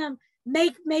seen him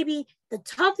make maybe the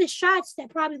toughest shots that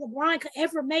probably LeBron could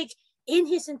ever make in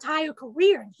his entire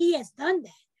career. And he has done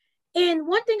that. And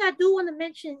one thing I do want to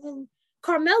mention, and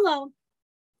Carmelo,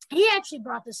 he actually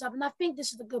brought this up, and I think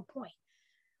this is a good point.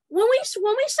 When we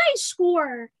say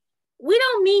score, we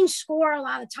don't mean score a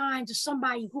lot of times as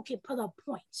somebody who can put up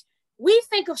points. We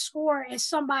think of score as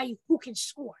somebody who can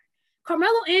score.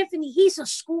 Carmelo Anthony, he's a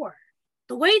scorer.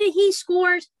 The way that he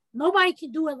scores, nobody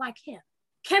can do it like him.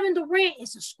 Kevin Durant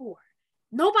is a scorer.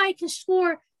 Nobody can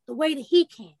score the way that he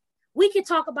can. We could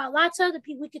talk about lots of other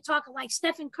people. We could talk like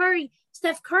Steph Curry.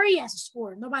 Steph Curry as a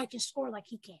scorer. Nobody can score like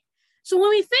he can. So when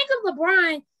we think of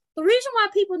LeBron, the reason why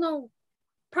people don't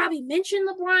probably mention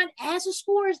LeBron as a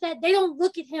scorer is that they don't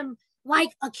look at him like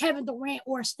a Kevin Durant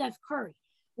or a Steph Curry.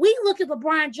 We look at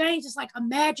LeBron James as like a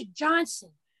Magic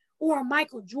Johnson or a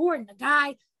Michael Jordan, a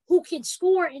guy who can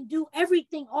score and do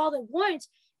everything all at once.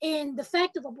 And the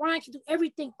fact that LeBron can do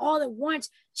everything all at once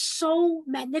so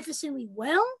magnificently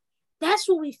well, that's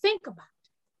what we think about.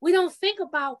 We don't think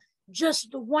about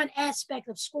just the one aspect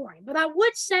of scoring. But I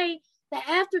would say that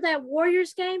after that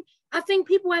Warriors game, I think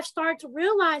people have started to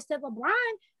realize that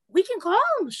LeBron, we can call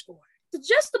him a scorer.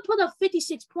 Just to put up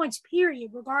 56 points,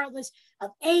 period, regardless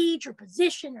of age or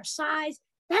position or size,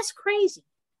 that's crazy.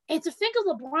 And to think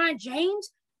of LeBron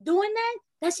James doing that,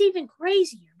 that's even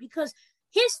crazier because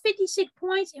his 56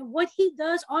 points and what he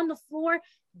does on the floor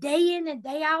day in and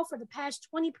day out for the past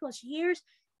 20 plus years,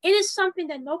 it is something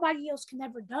that nobody else can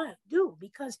ever do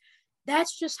because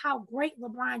that's just how great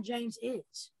LeBron James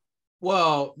is.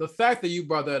 Well, the fact that you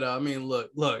brought that up, I mean,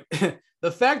 look,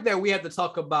 the fact that we had to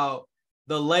talk about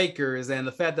the Lakers and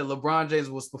the fact that LeBron James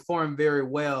was performing very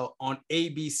well on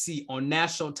ABC on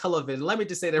national television. Let me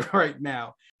just say that right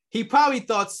now. He probably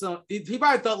thought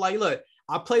like, look,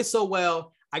 I play so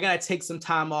well, I gotta take some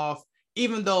time off,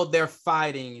 even though they're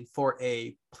fighting for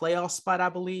a playoff spot, I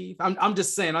believe. I'm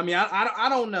just saying. I mean, I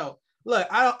don't know. Look,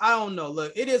 I don't know.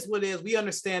 Look, it is what it is. We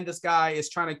understand this guy is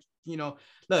trying to,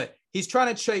 look, he's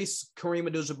trying to chase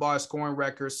Kareem-Abdul Jabbar scoring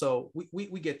record. So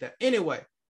we get that. Anyway,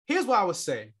 here's what I was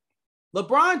saying.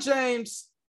 LeBron James,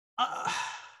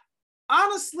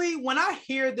 honestly, when I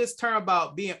hear this term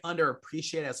about being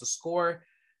underappreciated as a scorer,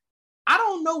 I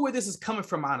don't know where this is coming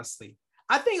from, honestly.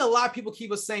 I think a lot of people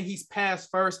keep us saying he's pass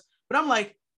first, but I'm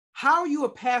like, how are you a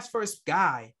pass first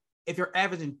guy if you're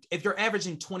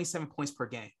averaging 27 points per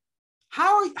game?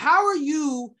 How are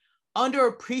you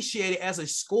underappreciated as a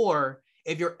scorer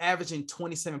if you're averaging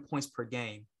 27 points per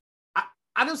game?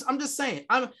 I'm just saying,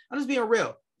 I'm just being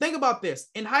real. Think about this.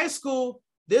 In high school,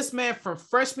 this man from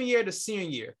freshman year to senior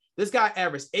year, this guy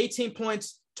averaged 18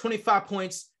 points, 25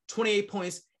 points, 28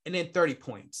 points, and then 30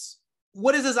 points.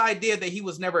 What is this idea that he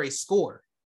was never a scorer?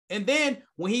 And then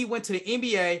when he went to the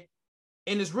NBA,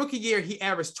 in his rookie year, he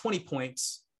averaged 20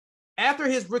 points. After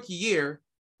his rookie year,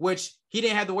 which he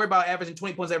didn't have to worry about averaging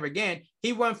 20 points ever again,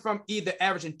 he went from either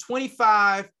averaging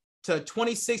 25 to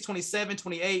 26, 27,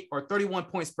 28, or 31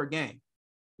 points per game.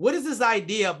 What is this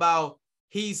idea about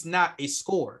he's not a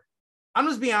scorer? I'm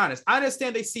just being honest. I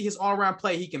understand they see his all-around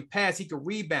play. He can pass. He can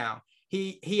rebound.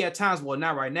 He at times, well,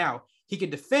 not right now, he can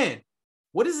defend.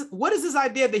 What is this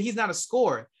idea that he's not a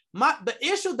scorer? The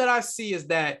issue that I see is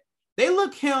that they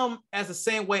look him as the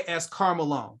same way as Karl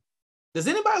Malone. Does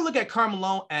anybody look at Karl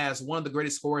Malone as one of the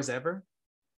greatest scorers ever?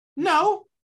 No.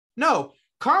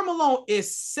 Karl Malone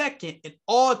is second in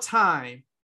all-time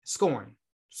scoring.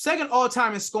 Second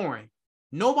all-time in scoring.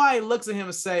 Nobody looks at him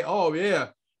and say, oh, yeah,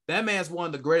 that man's one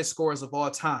of the greatest scorers of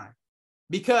all time.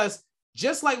 Because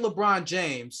just like LeBron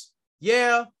James,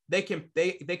 yeah, they can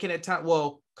at times,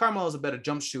 well, Carmelo is a better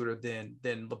jump shooter than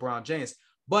LeBron James.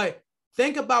 But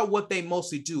think about what they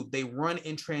mostly do. They run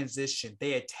in transition.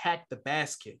 They attack the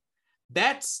basket.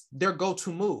 That's their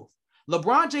go-to move.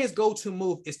 LeBron James' go-to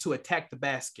move is to attack the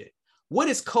basket. What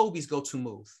is Kobe's go-to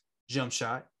move? Jump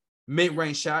shot,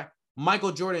 mid-range shot.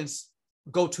 Michael Jordan's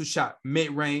go-to shot,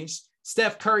 mid-range.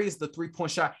 Steph Curry's the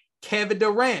three-point shot. Kevin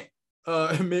Durant,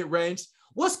 mid-range.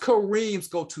 What's Kareem's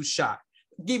go-to shot?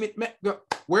 Give me,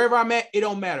 wherever I'm at, it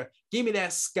don't matter. Give me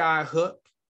that sky hook.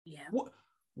 Yeah.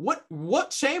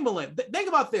 What Chamberlain? Think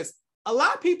about this. A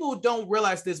lot of people don't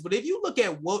realize this, but if you look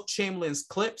at Wilt Chamberlain's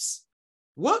clips,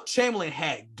 Wilt Chamberlain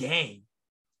had game.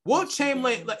 Wilt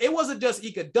Chamberlain, it wasn't just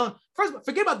he could dunk. First,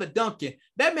 forget about the dunking.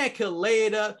 That man can lay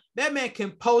it up. That man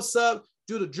can post up,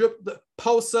 do the drip, the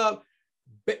post up,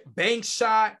 bank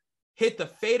shot, hit the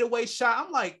fadeaway shot.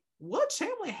 I'm like, Wilt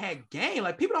Chamberlain had game.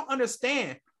 Like, people don't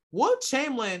understand. Wilt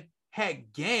Chamberlain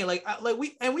had game.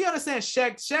 We understand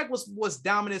Shaq was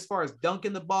dominant as far as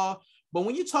dunking the ball. But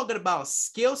when you're talking about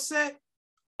skill set,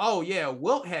 oh yeah,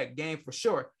 Wilt had game for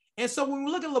sure. And so when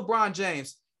we look at LeBron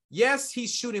James, yes,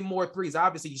 he's shooting more threes.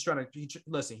 Obviously,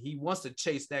 he wants to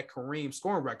chase that Kareem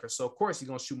scoring record. So of course he's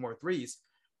gonna shoot more threes.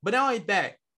 But not only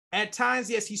that, at times,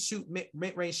 yes, he shoots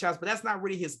mid-range shots, but that's not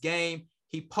really his game.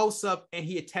 He posts up and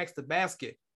he attacks the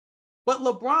basket. But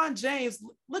LeBron James,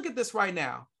 look at this right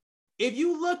now. If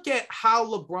you look at how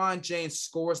LeBron James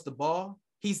scores the ball,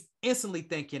 he's instantly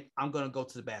thinking, I'm going to go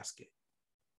to the basket.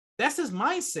 That's his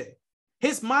mindset.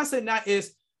 His mindset now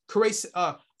is create,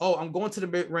 I'm going to the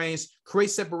mid-range,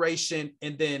 create separation,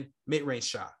 and then mid-range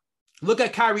shot. Look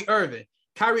at Kyrie Irving.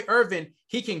 Kyrie Irving,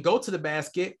 he can go to the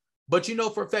basket, but you know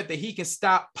for a fact that he can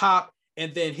stop, pop,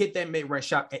 and then hit that mid-range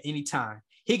shot at any time.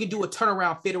 He can do a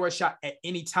turnaround fadeaway shot at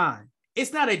any time.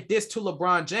 It's not a diss to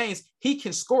LeBron James. He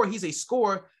can score. He's a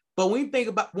scorer. But when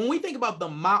we think about the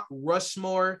Mount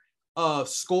Rushmore of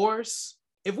scores,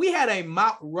 if we had a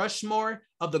Mount Rushmore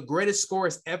of the greatest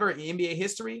scorers ever in NBA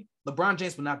history, LeBron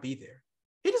James would not be there.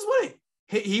 He just wouldn't.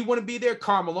 He wouldn't be there.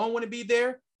 Karl Malone wouldn't be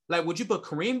there. Like, would you put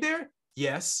Kareem there?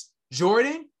 Yes.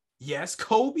 Jordan? Yes.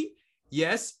 Kobe?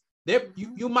 Yes. There,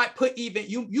 you might put even,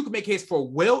 you could make a case for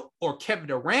Wilt or Kevin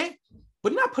Durant,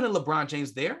 but not putting LeBron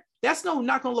James there. That's no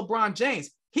knock on LeBron James.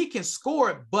 He can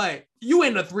score, but you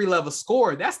ain't a 3-level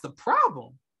scorer. That's the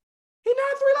problem. He's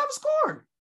not a 3-level scorer.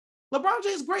 LeBron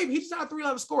James is great. He's not a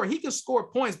 3-level scorer. He can score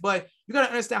points, but you got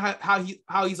to understand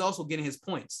how he's also getting his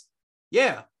points.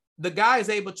 Yeah, the guy is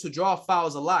able to draw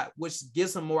fouls a lot, which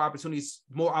gives him more opportunities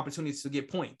to get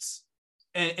points.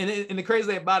 And the crazy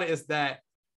thing about it is that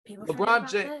LeBron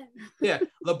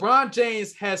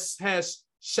James has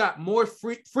shot more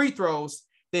free throws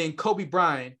than Kobe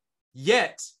Bryant,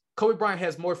 yet Kobe Bryant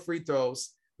has more free throws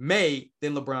made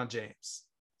than LeBron James.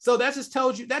 So that just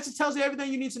tells you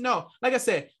everything you need to know. Like I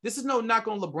said, this is no knock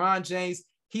on LeBron James.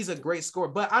 He's a great scorer,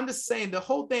 but I'm just saying the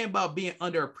whole thing about being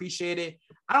underappreciated,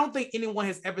 I don't think anyone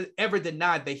has ever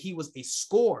denied that he was a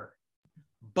scorer,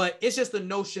 but it's just the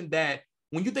notion that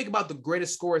when you think about the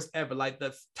greatest scorers ever, like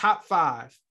the top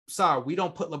 5, sorry, we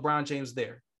don't put LeBron James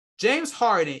there. James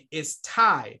Harden is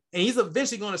tied, and he's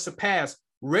eventually going to surpass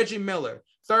Reggie Miller,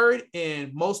 3rd in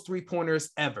most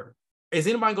 3-pointers ever. Is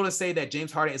anybody going to say that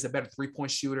James Harden is a better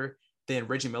 3-point shooter than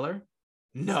Reggie Miller?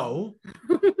 No,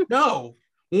 no.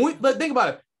 But think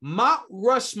about it. Mount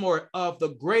Rushmore of the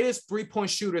greatest 3-point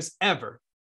shooters ever.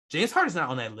 James Harden's not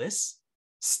on that list.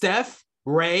 Steph,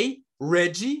 Ray,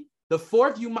 Reggie. The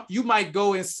 4th, you might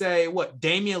go and say, what,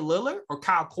 Damian Lillard or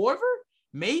Kyle Korver?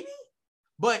 Maybe.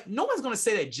 But no one's going to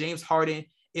say that James Harden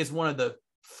is one of the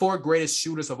 4 greatest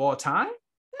shooters of all time.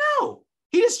 No.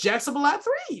 He just jacks up a lot of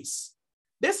threes.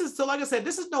 So like I said,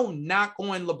 this is no knock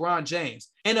on LeBron James.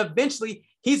 And eventually,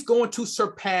 he's going to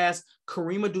surpass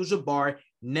Kareem-Abdul Jabbar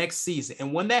next season.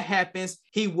 And when that happens,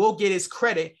 he will get his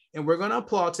credit. And we're going to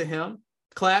applaud to him,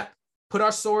 clap, put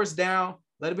our swords down,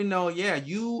 let it be known, yeah,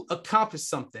 you accomplished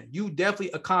something. You definitely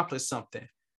accomplished something.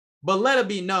 But let it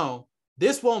be known,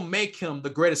 this won't make him the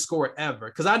greatest scorer ever.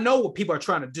 Because I know what people are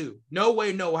trying to do. No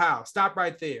way, no how. Stop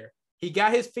right there. He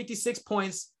got his 56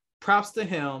 points. Props to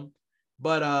him.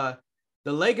 But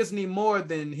the Lakers need more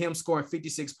than him scoring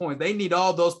 56 points. They need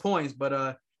all those points,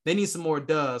 but they need some more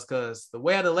dubs because the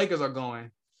way the Lakers are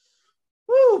going,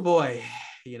 whoo, boy,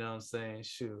 you know what I'm saying?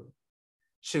 Shoot.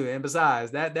 And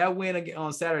besides, that win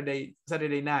on Saturday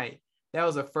night, that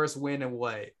was the first win in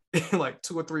what? Like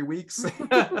 2 or 3 weeks?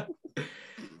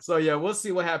 So, yeah, we'll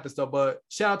see what happens, though. But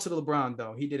shout out to LeBron,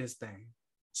 though. He did his thing.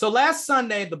 So last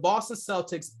Sunday, the Boston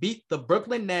Celtics beat the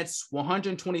Brooklyn Nets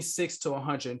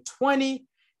 126-120.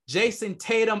 Jayson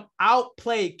Tatum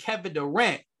outplayed Kevin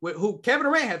Durant, who Kevin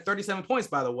Durant had 37 points,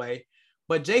 by the way.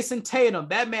 But Jayson Tatum,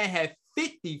 that man had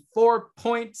 54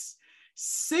 points,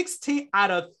 16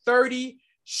 out of 30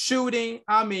 shooting.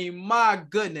 I mean, my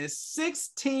goodness,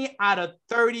 16 out of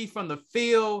 30 from the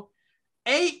field,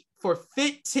 8 for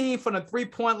 15 from the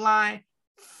 3-point line,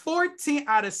 14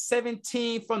 out of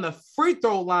 17 from the free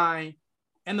throw line.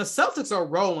 And the Celtics are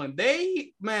rolling.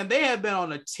 They have been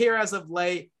on a tear as of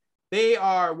late. They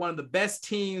are one of the best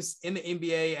teams in the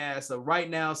NBA as of right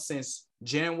now since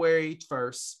January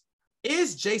 1st.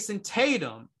 Is Jayson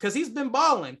Tatum, because he's been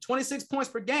balling 26 points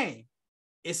per game.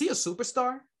 Is he a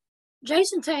superstar?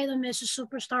 Jayson Tatum is a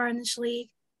superstar in this league.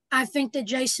 I think that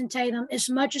Jayson Tatum, as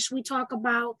much as we talk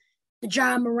about the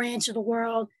John Morants of the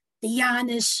world, the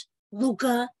Giannis,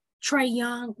 Luka, Trae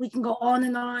Young, we can go on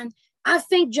and on. I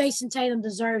think Jayson Tatum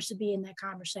deserves to be in that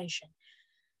conversation.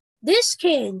 This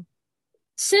kid,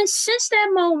 since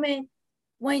that moment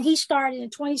when he started in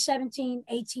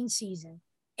 2017-18 season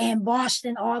and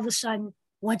Boston all of a sudden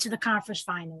went to the conference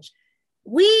finals,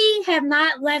 we have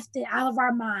not left it out of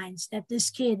our minds that this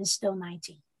kid is still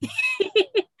 19.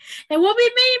 And what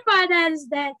we mean by that is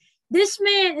that this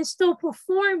man is still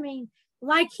performing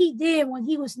like he did when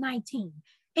he was 19.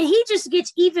 And he just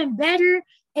gets even better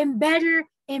and better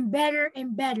and better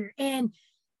and better. And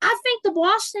I think the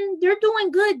Boston, they're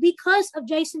doing good because of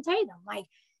Jayson Tatum. Like,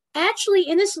 actually,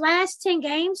 in these last 10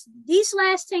 games,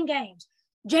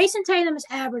 Jayson Tatum has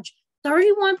averaged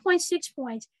 31.6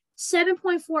 points,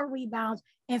 7.4 rebounds,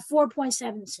 and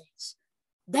 4.7 assists.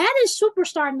 That is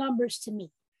superstar numbers to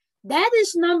me. That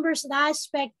is numbers that I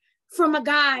expect from a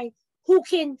guy who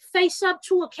can face up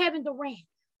to a Kevin Durant,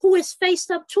 who has faced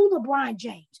up to LeBron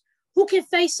James, who can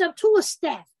face up to a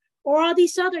Steph or all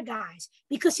these other guys,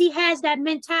 because he has that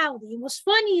mentality. And what's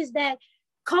funny is that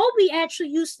Kobe actually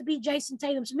used to be Jayson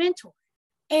Tatum's mentor.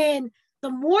 And the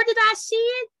more that I see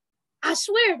it, I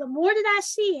swear, the more that I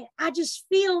see it, I just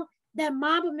feel that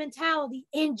Mamba mentality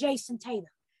in Jayson Tatum.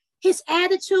 His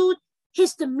attitude,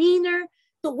 his demeanor,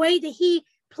 the way that he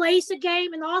plays the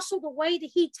game, and also the way that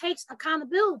he takes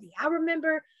accountability. I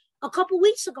remember a couple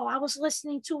weeks ago, I was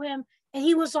listening to him, and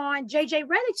he was on JJ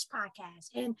Redick's podcast,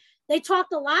 and they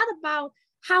talked a lot about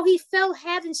how he felt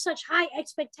having such high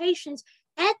expectations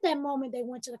at that moment they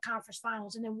went to the conference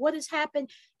finals, and then what has happened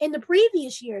in the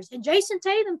previous years. And Jayson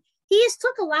Tatum, he has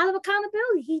took a lot of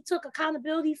accountability. He took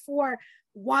accountability for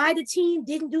why the team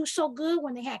didn't do so good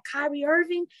when they had Kyrie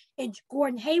Irving and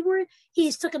Gordon Hayward. He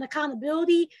has taken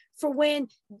accountability for when,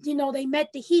 they met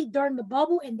the Heat during the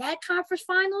bubble in that conference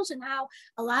finals and how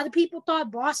a lot of people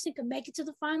thought Boston could make it to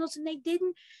the finals and they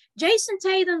didn't. Jayson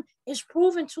Tatum is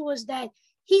proven to us that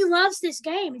he loves this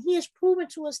game, and he has proven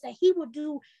to us that he will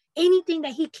do anything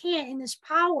that he can in his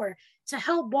power to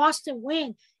help Boston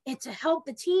win and to help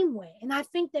the team win. And I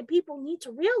think that people need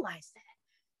to realize that.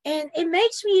 And it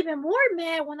makes me even more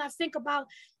mad when I think about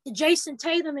the Jayson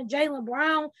Tatum and Jaylen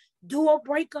Brown duo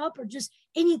breakup or just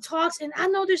any talks. And I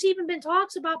know there's even been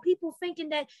talks about people thinking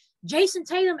that Jayson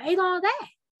Tatum ate all that.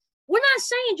 We're not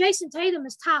saying Jayson Tatum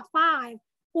is top 5,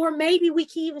 or maybe we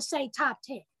can even say top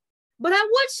 10. But I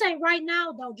would say right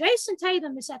now, though, Jayson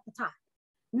Tatum is at the top.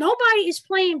 Nobody is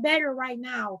playing better right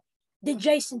now than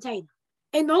Jayson Tatum.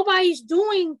 And nobody's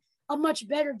doing a much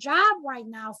better job right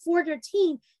now for their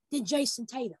team than Jayson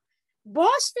Tatum.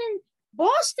 Boston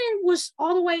was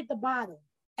all the way at the bottom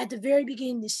at the very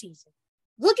beginning of the season.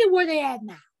 Look at where they're at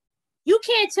now. You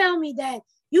can't tell me that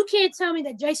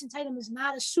Jayson Tatum is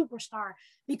not a superstar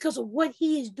because of what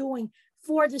he is doing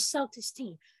for the Celtics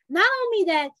team. Not only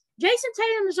that, Jayson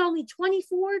Tatum is only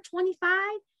 24, 25.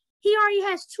 He already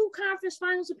has 2 conference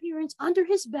finals appearances under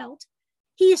his belt.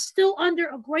 He is still under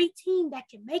a great team that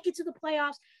can make it to the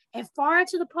playoffs and far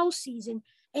into the postseason,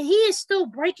 and he is still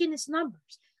breaking his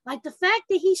numbers. Like the fact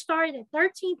that he started at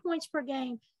 13 points per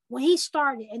game when he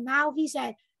started, and now he's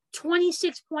at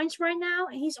 26 points right now,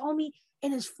 and he's only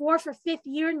in his 4th or 5th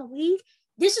year in the league.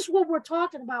 This is what we're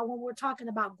talking about when we're talking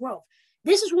about growth.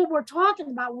 This is what we're talking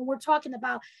about when we're talking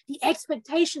about the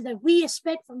expectations that we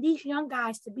expect from these young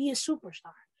guys to be a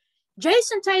superstar.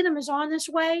 Jayson Tatum is on this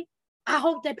way. I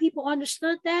hope that people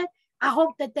understood that. I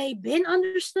hope that they've been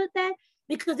understood that,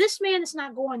 because this man is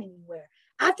not going anywhere.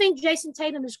 I think Jayson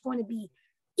Tatum is going to be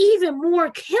even more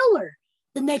killer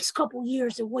the next couple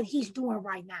years than what he's doing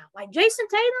right now. Like Jayson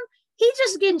Tatum, he's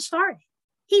just getting started.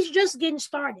 He's just getting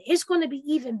started. It's going to be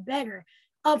even better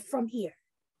up from here.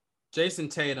 Jayson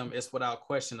Tatum is without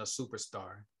question a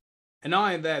superstar. And not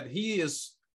only that, he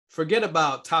is, forget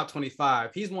about top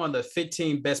 25. He's one of the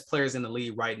 15 best players in the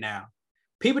league right now.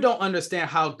 People don't understand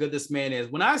how good this man is.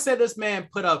 When I said this man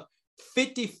put up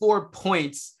 54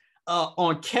 points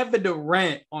on Kevin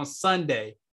Durant on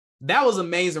Sunday, that was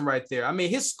amazing right there. I mean,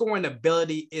 his scoring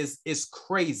ability is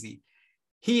crazy.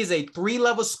 He is a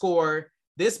 3-level scorer.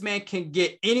 This man can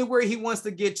get anywhere he wants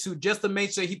to get to just to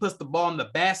make sure he puts the ball in the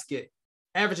basket,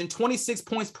 averaging 26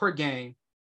 points per game,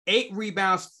 8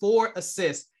 rebounds, 4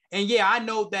 assists. And yeah, I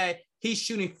know that he's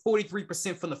shooting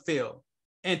 43% from the field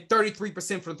and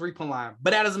 33% from the three-point line,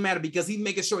 but that doesn't matter because he's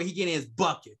making sure he's getting his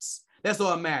buckets. That's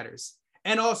all that matters.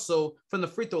 And also from the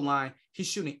free throw line, he's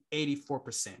shooting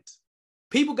 84%.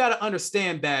 People got to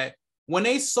understand that when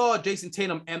they saw Jayson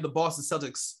Tatum and the Boston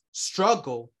Celtics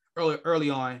struggle early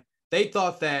on, they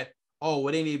thought that,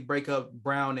 they need to break up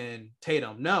Brown and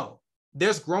Tatum. No,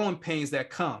 there's growing pains that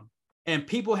come. And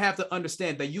people have to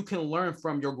understand that you can learn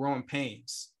from your growing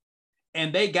pains.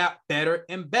 And they got better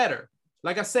and better.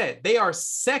 Like I said, they are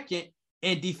second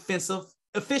in defensive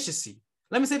efficiency.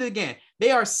 Let me say that again.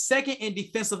 They are second in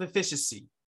defensive efficiency.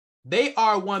 They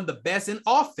are one of the best in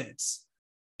offense.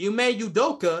 Ime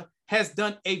Udoka has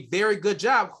done a very good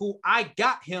job, who I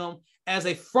got him as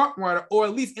a front runner, or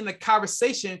at least in the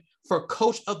conversation for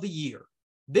Coach of the Year.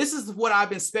 This is what I've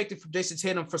been expecting from Jayson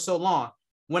Tatum for so long.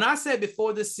 When I said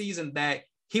before this season that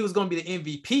he was going to be the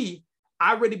MVP,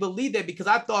 I really believed that because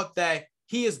I thought that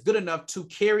he is good enough to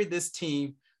carry this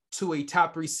team to a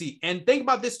top 3 seed. And think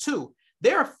about this too.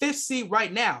 They're a 5th seed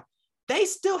right now. They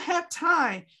still have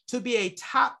time to be a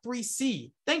top 3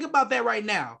 seed. Think about that right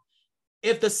now.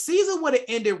 If the season would have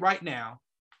ended right now,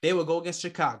 they would go against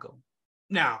Chicago.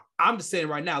 Now, I'm just saying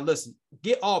right now, listen,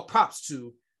 get all props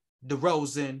to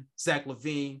DeRozan, Zach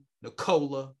LaVine,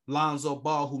 Nikola, Lonzo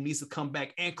Ball, who needs to come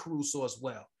back, and Caruso as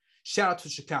well. Shout out to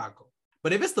Chicago.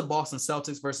 But if it's the Boston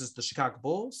Celtics versus the Chicago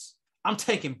Bulls, I'm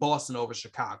taking Boston over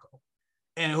Chicago.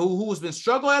 And who's been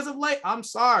struggling as of late? I'm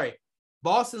sorry.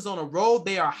 Boston's on a roll.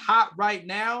 They are hot right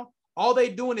now. All they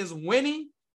doing is winning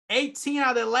 18 out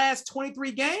of their last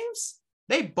 23 games.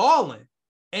 They balling.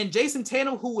 And Jayson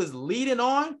Tatum, who is leading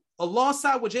on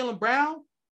alongside with Jaylen Brown,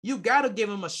 you got to give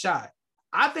him a shot.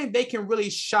 I think they can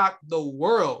really shock the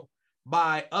world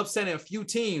by upsetting a few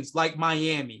teams like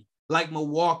Miami, like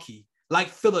Milwaukee, like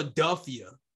Philadelphia.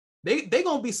 They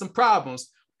going to be some problems.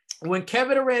 When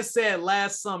Kevin Durant said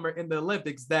last summer in the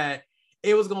Olympics that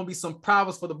it was going to be some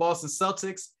problems for the Boston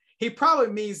Celtics, he probably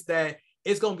means that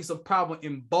it's going to be some problem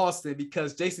in Boston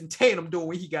because Jayson Tatum doing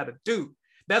what he got to do.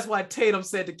 That's why Tatum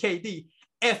said to KD,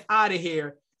 F out of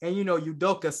here. And,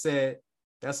 Udoka said,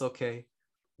 That's okay.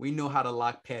 We know how to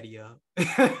lock Patty up.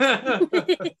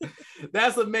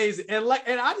 That's amazing. And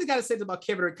I just gotta say this about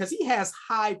Kevin Durant because he has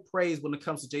high praise when it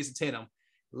comes to Jayson Tatum.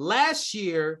 Last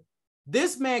year,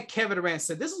 this man Kevin Durant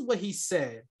said, this is what he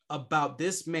said about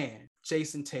this man,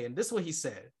 Jayson Tatum. This is what he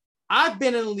said. I've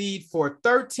been in the league for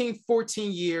 13,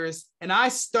 14 years, and I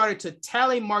started to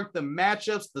tally mark the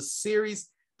matchups, the series,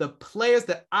 the players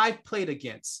that I've played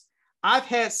against. I've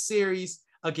had series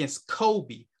against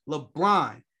Kobe,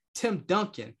 LeBron, Tim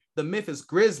Duncan, the Memphis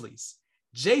Grizzlies.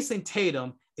 Jayson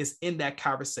Tatum is in that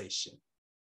conversation.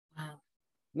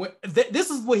 Wow. This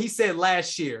is what he said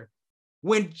last year.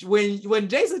 When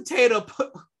Jayson Tatum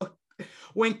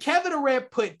when Kevin Durant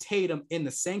put Tatum in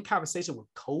the same conversation with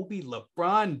Kobe,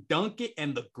 LeBron, Duncan,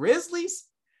 and the Grizzlies,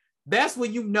 that's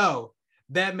when you know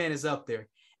that man is up there.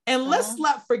 And let's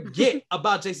not forget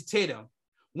about Jayson Tatum.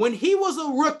 When he was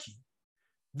a rookie,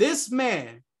 this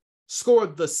man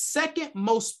scored the second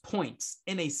most points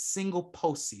in a single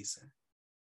postseason.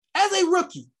 As a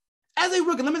rookie, let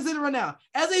me say it right now.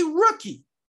 As a rookie,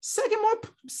 second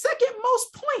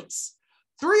most points.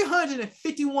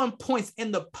 351 points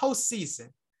in the postseason.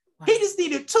 Wow. He just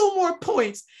needed 2 more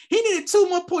points. He needed 2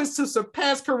 more points to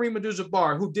surpass Kareem-Abdul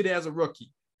Jabbar, who did it as a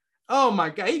rookie. Oh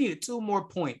my God, he needed 2 more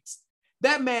points.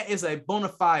 That man is a bona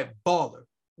fide baller.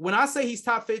 When I say he's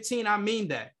top 15, I mean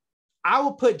that. I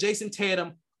will put Jayson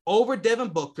Tatum over Devin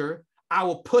Booker. I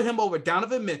will put him over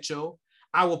Donovan Mitchell.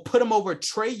 I will put him over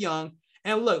Trae Young.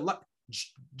 And look,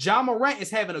 Ja Morant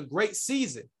is having a great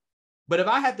season. But if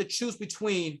I had to choose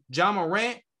between Ja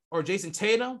Morant or Jayson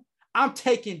Tatum, I'm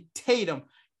taking Tatum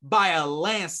by a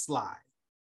landslide.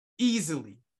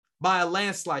 Easily. By a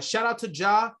landslide. Shout out to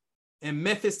Ja in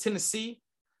Memphis, Tennessee.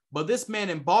 But this man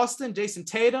in Boston, Jayson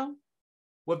Tatum,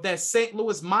 with that St.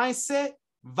 Louis mindset,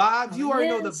 vibes, you already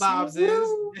know the vibes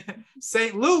is.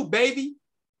 St. Louis, baby.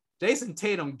 Jayson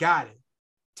Tatum got it.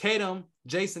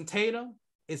 Jayson Tatum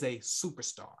is a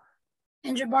superstar.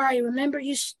 And Jabari, remember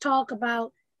you talk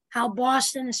about how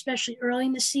Boston, especially early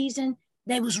in the season,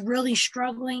 they was really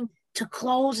struggling to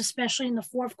close, especially in the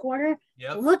fourth quarter.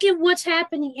 Yep. Look at what's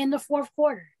happening in the fourth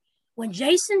quarter. When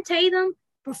Jayson Tatum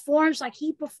performs like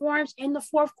he performs in the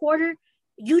fourth quarter,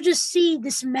 you just see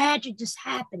this magic just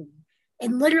happening.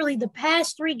 And literally the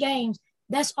past 3 games,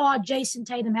 that's all Jayson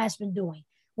Tatum has been doing.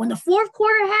 When the fourth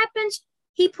quarter happens,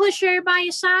 he pushes everybody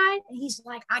aside and he's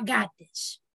like, I got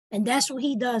this. And that's what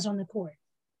he does on the court.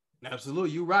 Absolutely.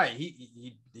 You're right.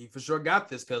 He for sure got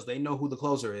this because they know who the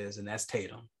closer is, and that's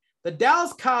Tatum. The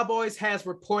Dallas Cowboys has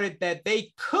reported that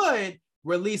they could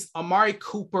release Amari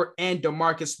Cooper and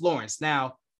Demarcus Lawrence.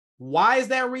 Now, why is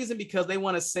that reason? Because they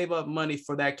want to save up money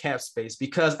for that cap space.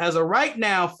 Because as of right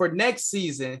now, for next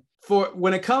season, for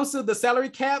when it comes to the salary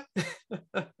cap,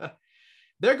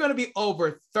 they're going to be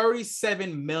over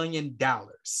 $37 million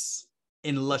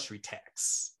in luxury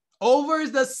tax. Over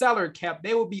the salary cap,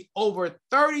 they will be over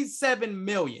 $37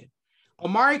 million.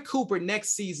 Amari Cooper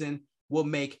next season will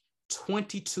make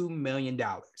 $22 million.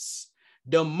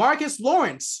 Demarcus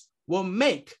Lawrence will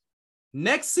make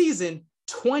next season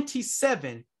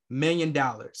 $27 million.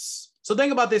 So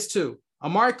think about this too.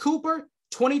 Amari Cooper,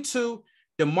 22,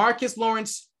 Demarcus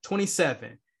Lawrence,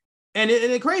 27. And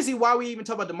it's crazy why we even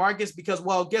talk about Demarcus because,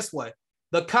 well, guess what?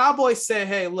 The Cowboys said,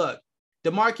 hey, look,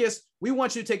 Demarcus, we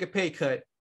want you to take a pay cut.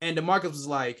 And Demarcus was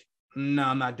like, no,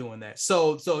 I'm not doing that.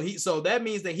 So that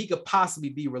means that he could possibly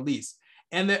be released.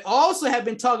 And they also have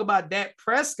been talking about Dak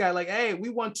Prescott, like, hey, we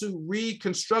want to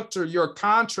reconstruct your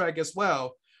contract as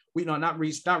well.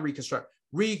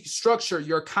 Restructure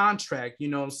your contract, you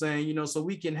know what I'm saying? So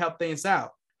we can help things out.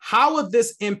 How would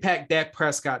this impact Dak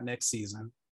Prescott next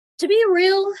season? To be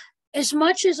real, as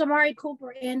much as Amari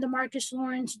Cooper and Demarcus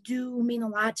Lawrence do mean a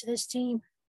lot to this team,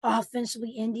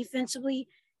 offensively and defensively,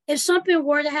 if something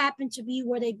were to happen to be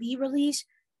where they be released,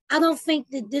 I don't think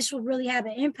that this would really have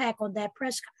an impact on Dak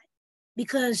Prescott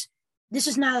because this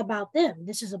is not about them.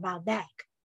 This is about Dak.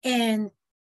 And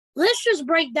let's just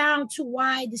break down to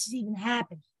why this is even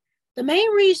happening. The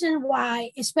main reason why,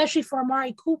 especially for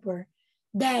Amari Cooper,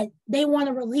 that they want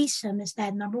to release him is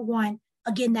that, number one,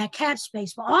 again, that cap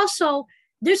space. But also,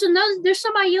 there's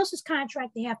somebody else's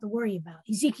contract they have to worry about,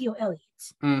 Ezekiel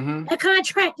Elliott's. Mm-hmm. That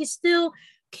contract is still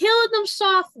killing them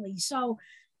softly. So,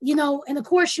 and of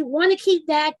course, you want to keep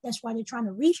Dak. That's why they're trying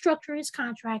to restructure his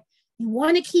contract. You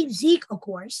want to keep Zeke, of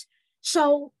course.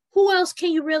 So who else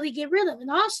can you really get rid of?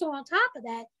 And also on top of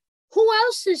that, who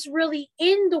else is really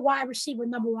in the wide receiver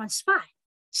number 1 spot?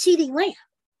 CeeDee Lamb.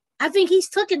 I think he's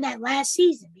taken that last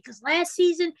season because last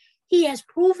season he has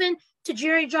proven to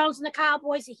Jerry Jones and the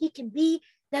Cowboys that he can be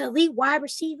that elite wide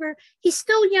receiver. He's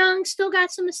still young, still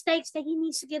got some mistakes that he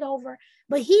needs to get over,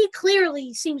 but he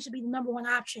clearly seems to be the number one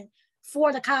option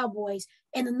for the Cowboys,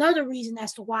 and another reason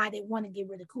as to why they want to get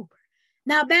rid of Cooper.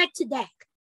 Now back to Dak.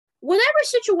 Whatever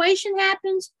situation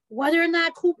happens, whether or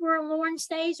not Cooper and Lawrence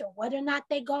stays or whether or not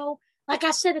they go, like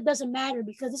I said, it doesn't matter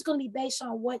because it's going to be based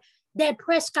on what Dak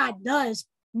Prescott does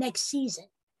next season.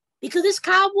 Because this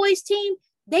Cowboys team,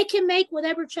 they can make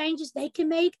whatever changes they can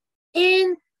make.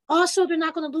 And also, they're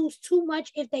not going to lose too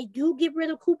much if they do get rid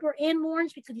of Cooper and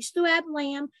Lawrence because you still have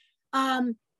Lamb,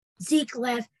 Zeke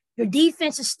left. Your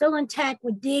defense is still intact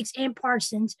with Diggs and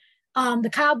Parsons. The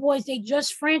Cowboys, they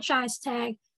just franchise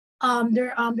tagged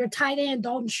their tight end,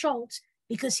 Dalton Schultz,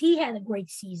 because he had a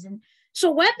great season. So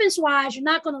weapons-wise, you're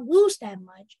not going to lose that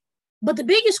much. But the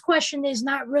biggest question is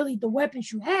not really the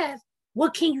weapons you have.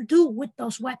 What can you do with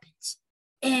those weapons?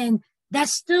 And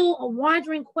that's still a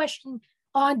wandering question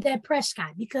on Dak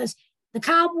Prescott because the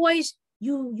Cowboys,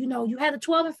 you had a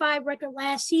 12-5 record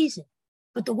last season.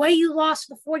 But the way you lost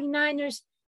to the 49ers,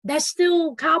 that's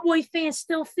still, Cowboy fans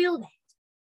still feel that.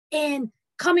 And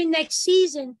coming next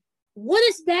season, what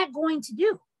is that going to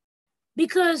do?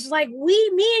 Because like me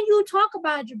and you talk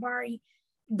about Jabari,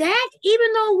 Dak,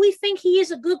 even though we think he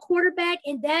is a good quarterback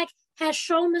and Dak has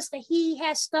shown us that he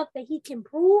has stuff that he can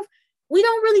prove, we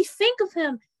don't really think of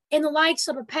him in the likes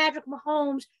of a Patrick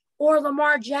Mahomes or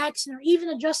Lamar Jackson or even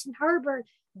a Justin Herbert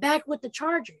back with the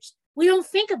Chargers. We don't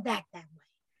think of Dak that way.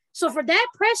 So for Dak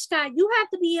Prescott, you have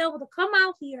to be able to come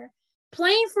out here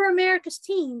playing for America's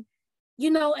team,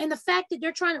 and the fact that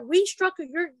they're trying to restructure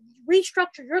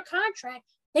your contract,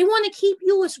 they want to keep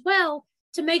you as well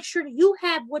to make sure that you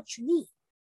have what you need.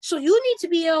 So you need to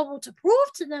be able to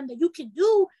prove to them that you can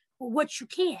do what you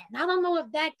can. And I don't know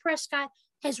if Dak Prescott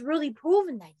has really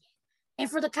proven that yet. And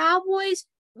for the Cowboys,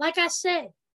 like I said,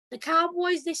 the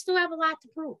Cowboys, they still have a lot to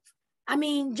prove. I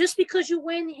mean, just because you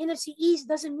win the NFC East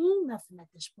doesn't mean nothing at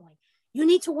this point. You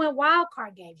need to win wild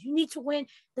card games. You need to win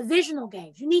divisional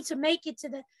games. You need to make it to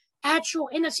the actual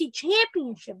NFC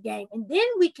championship game. And then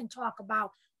we can talk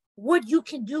about what you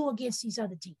can do against these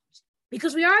other teams.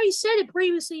 Because we already said it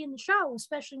previously in the show,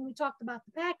 especially when we talked about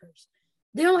the Packers.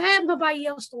 They don't have nobody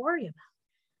else to worry about.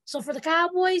 So for the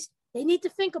Cowboys, they need to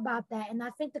think about that. And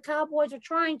I think the Cowboys are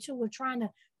trying to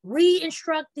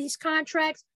re-instruct these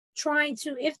contracts, trying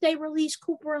to, if they release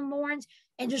Cooper and Lawrence,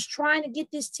 and just trying to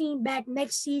get this team back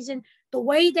next season the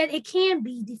way that it can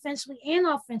be defensively and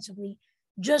offensively,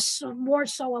 just more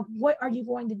so of what are you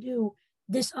going to do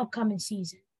this upcoming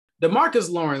season. Demarcus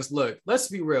Lawrence, look, let's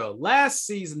be real.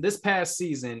 This past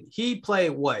season, he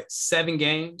played 7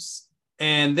 games?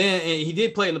 And he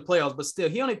did play in the playoffs, but still,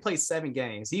 he only played 7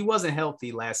 games. He wasn't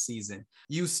healthy last season.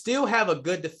 You still have a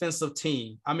good defensive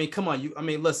team. I mean, come on.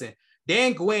 Listen,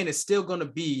 Dan Quinn is still going to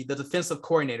be the defensive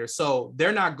coordinator, so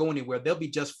they're not going anywhere. They'll be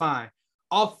just fine.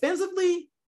 Offensively,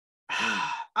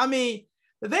 I mean,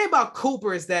 the thing about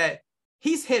Cooper is that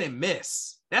he's hit and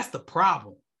miss. That's the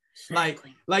problem.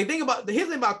 Exactly. Like think about the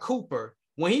thing about Cooper.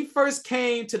 When he first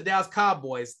came to the Dallas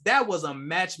Cowboys, that was a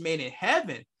match made in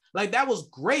heaven. Like that was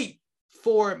great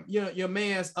for your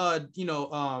man's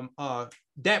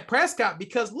Dak Prescott,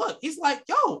 because look, he's like,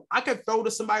 yo, I could throw to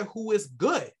somebody who is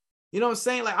good. You know what I'm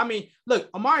saying? Like, I mean, look,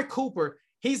 Amari Cooper,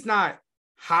 he's not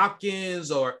Hopkins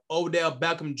or Odell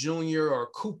Beckham Jr. or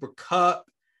Cooper Kupp.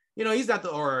 He's not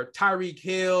or Tyreek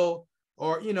Hill,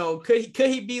 or could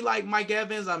he be like Mike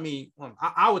Evans? I mean,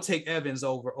 I would take Evans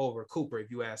over Cooper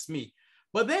if you ask me.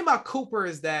 But the thing about Cooper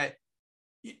is that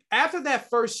after that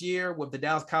first year with the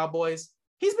Dallas Cowboys,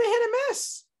 he's been hit and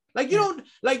miss.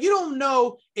 You don't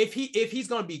know if he's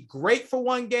going to be great for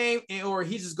one game or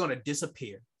he's just going to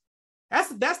disappear.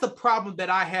 That's the problem that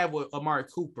I have with Amari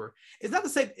Cooper. It's not to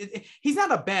say he's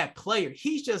not a bad player.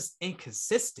 He's just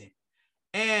inconsistent.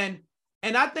 And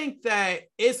I think that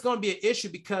it's going to be an issue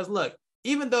because, look,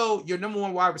 even though your number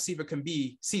one wide receiver can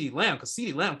be CeeDee Lamb, because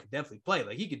CeeDee Lamb can definitely play.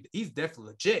 Like he's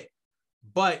definitely legit.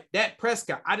 But Dak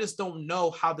Prescott, I just don't know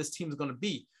how this team is going to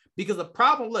be. Because the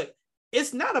problem, look,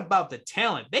 it's not about the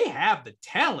talent. They have the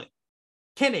talent.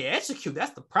 Can they execute?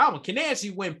 That's the problem. Can they actually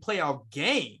win playoff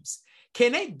games?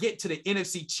 Can they get to the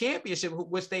NFC Championship,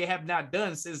 which they have not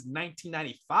done since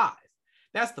 1995?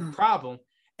 That's the problem.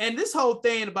 And this whole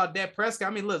thing about Dak Prescott,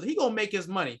 I mean, look, he's going to make his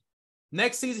money.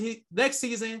 Next season,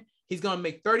 he's going to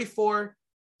make 34.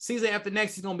 Season after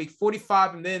next, he's going to make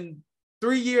 45. And then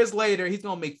 3 years later, he's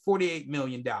going to make $48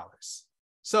 million.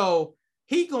 So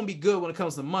he's going to be good when it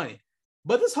comes to money.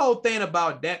 But this whole thing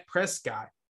about Dak Prescott,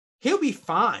 he'll be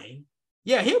fine.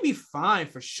 Yeah, he'll be fine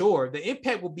for sure. The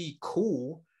impact will be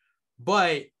cool.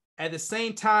 But at the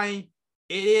same time,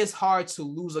 it is hard to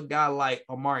lose a guy like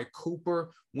Amari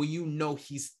Cooper when you know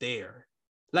he's there.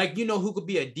 Like, you know, who could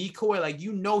be a decoy. Like,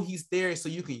 you know, he's there so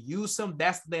you can use him.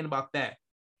 That's the thing about that.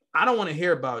 I don't want to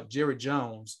hear about Jerry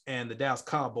Jones and the Dallas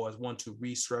Cowboys want to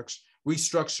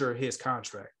restructure his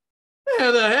contract.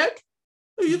 The heck?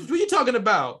 What are you talking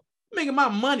about? Making my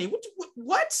money.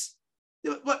 What?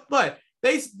 But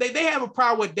they have a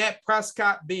problem with Dak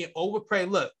Prescott being overpaid.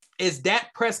 Look, is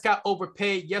Dak Prescott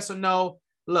overpaid? Yes or no?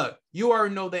 Look, you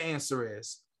already know the answer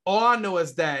is. All I know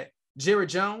is that Jerry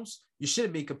Jones, you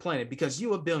shouldn't be complaining because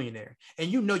you're a billionaire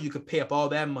and you know you could pay up all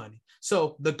that money.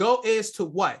 So the goal is to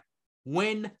what?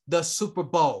 Win the Super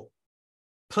Bowl.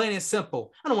 Plain and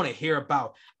simple. I don't want to hear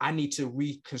about I need to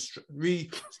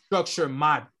restructure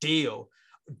my deal,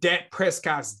 Dak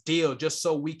Prescott's deal, just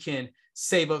so we can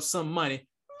save up some money.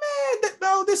 Man,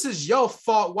 no, this is your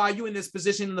fault why you in this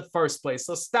position in the first place.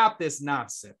 So stop this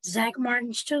nonsense. Zach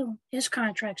Martin's too. His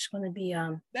contract's going to be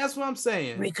That's what I'm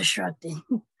saying. Reconstructed.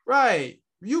 Right.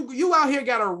 You out here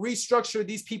got to restructure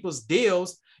these people's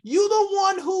deals. You the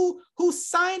one who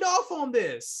signed off on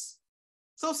this.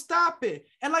 So stop it.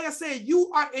 And like I said,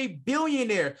 you are a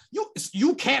billionaire.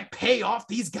 You can't pay off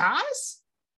these guys?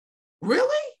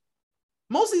 Really?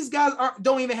 Most of these guys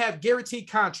don't even have guaranteed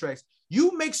contracts.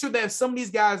 You make sure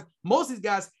that most of these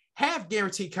guys have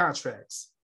guaranteed contracts.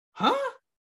 Huh?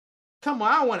 Come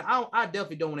on, I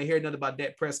definitely don't want to hear nothing about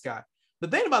Dak Prescott. The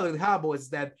thing about the Cowboys is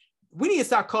that we need to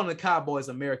stop calling the Cowboys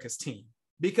America's team.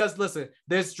 Because listen,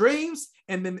 there's dreams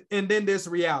and then there's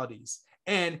realities.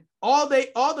 And all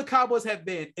the Cowboys have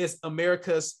been is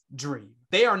America's dream.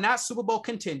 They are not Super Bowl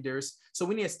contenders, so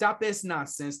we need to stop this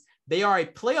nonsense. They are a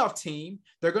playoff team.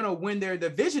 They're going to win their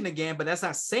division again, but that's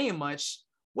not saying much.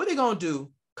 What are they going to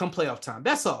do come playoff time?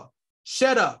 That's all.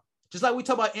 Shut up. Just like we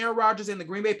talk about Aaron Rodgers and the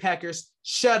Green Bay Packers,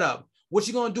 shut up. What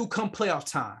you going to do come playoff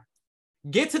time?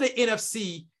 Get to the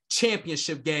NFC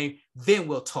Championship game, then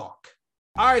we'll talk.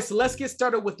 All right, so let's get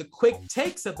started with the quick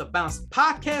takes of the Bounce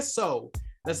podcast. So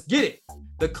let's get it.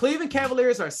 The Cleveland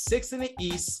Cavaliers are 6th in the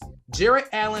East. Jarrett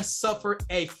Allen suffered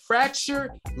a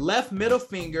fractured left middle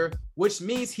finger, which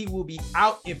means he will be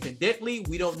out indefinitely.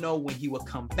 We don't know when he will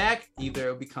come back. Either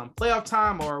it'll become playoff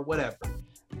time or whatever.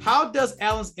 How does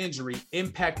Allen's injury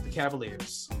impact the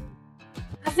Cavaliers?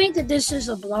 I think that this is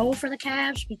a blow for the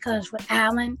Cavs because with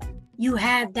Allen, you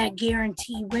have that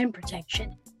guaranteed rim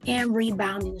protection and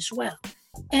rebounding as well.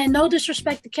 And no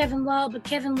disrespect to Kevin Love, but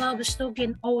Kevin Love is still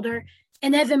getting older.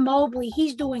 And Evan Mobley,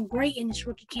 he's doing great in this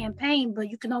rookie campaign, but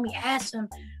you can only ask him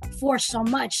for so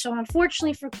much. So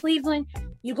unfortunately for Cleveland,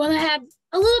 you're going to have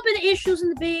a little bit of issues in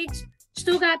the bigs.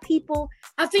 Still got people.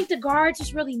 I think the guards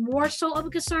is really more so of a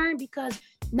concern because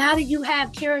now that you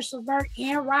have Karis LeVert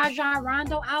and Rajon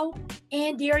Rondo out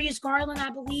and Darius Garland, I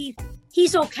believe,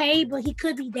 he's okay, but he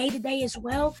could be day-to-day as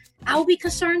well. I would be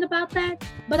concerned about that.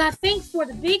 But I think for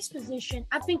the bigs position,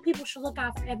 I think people should look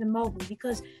out for Evan Mobley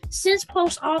because since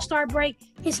post-All-Star break,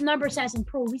 his numbers has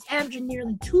improved. He's averaging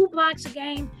nearly 2 blocks a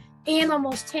game and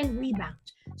almost 10 rebounds.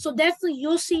 So definitely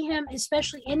you'll see him,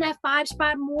 especially in that 5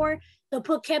 spot more. They'll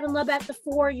put Kevin Love at the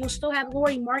 4. You'll still have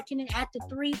Lauri Markkanen at the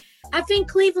 3. I think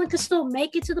Cleveland could still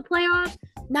make it to the playoffs.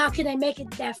 Now, can they make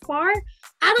it that far?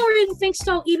 I don't really think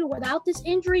so, even without this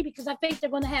injury, because I think they're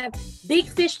going to have big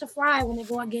fish to fry when they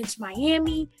go against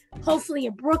Miami. Hopefully,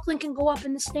 Brooklyn can go up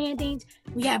in the standings.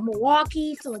 We have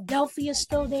Milwaukee, Philadelphia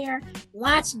still there.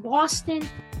 Lots, Boston.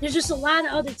 There's just a lot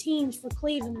of other teams for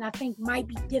Cleveland that I think might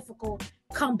be difficult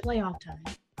come playoff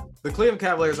time. The Cleveland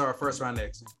Cavaliers are our first round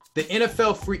exit. The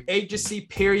NFL free agency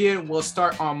period will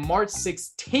start on March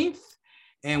 16th,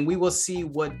 and we will see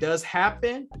what does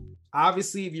happen.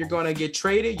 Obviously, if you're going to get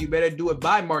traded, you better do it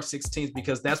by March 16th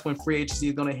because that's when free agency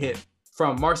is going to hit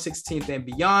from March 16th and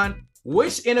beyond.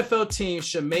 Which NFL team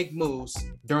should make moves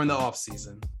during the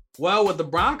offseason? Well, with the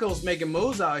Broncos making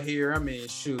moves out here, I mean,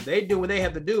 shoot, they do what they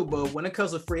have to do. But when it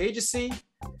comes to free agency,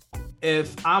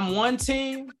 if I'm one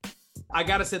team, I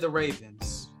got to say the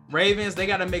Ravens. Ravens, they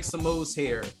got to make some moves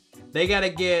here. They got to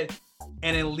get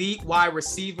an elite wide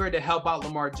receiver to help out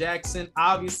Lamar Jackson.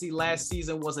 Obviously, last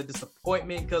season was a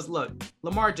disappointment because, look,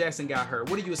 Lamar Jackson got hurt.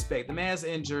 What do you expect? The man's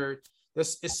injured.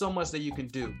 There's so much that you can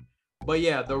do. But,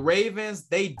 yeah, the Ravens,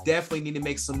 they definitely need to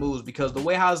make some moves because the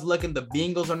way how it's looking, the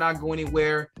Bengals are not going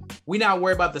anywhere. We're not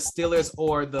worried about the Steelers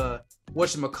or the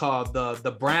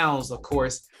the Browns, of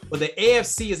course. But the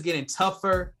AFC is getting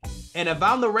tougher. And if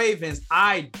I'm the Ravens,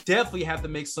 I definitely have to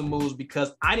make some moves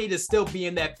because I need to still be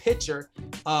in that picture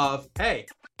of, hey,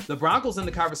 the Broncos in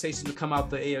the conversation to come out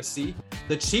the AFC.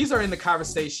 The Chiefs are in the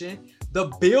conversation. The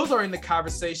Bills are in the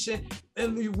conversation.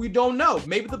 And we don't know.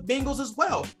 Maybe the Bengals as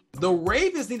well. The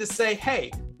Ravens need to say,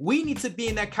 hey, we need to be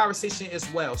in that conversation as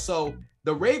well. So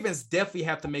the Ravens definitely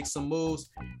have to make some moves.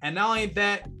 And not only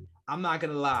that, I'm not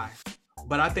going to lie.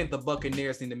 but I think the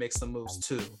Buccaneers need to make some moves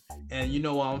too. And you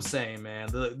know what I'm saying, man.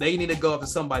 They need to go after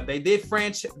somebody. They did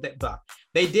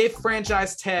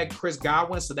franchise tag Chris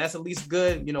Godwin, so that's at least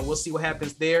good. You know, we'll see what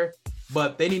happens there.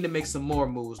 But they need to make some more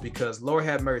moves because, Lord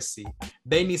have mercy,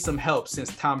 they need some help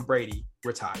since Tom Brady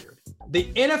retired. The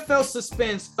NFL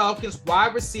suspends Falcons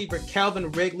wide receiver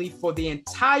Calvin Ridley for the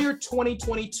entire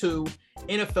 2022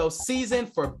 NFL season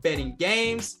for betting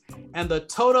games, and the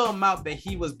total amount that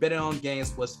he was betting on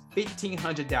games was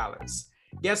 $1,500.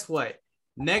 Guess what?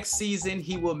 Next season,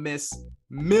 he will miss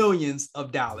millions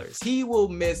of dollars. He will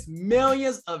miss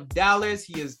millions of dollars.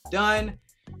 He is done.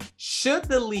 Should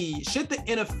the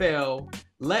NFL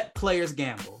let players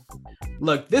gamble?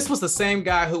 Look, this was the same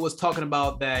guy who was talking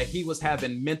about that he was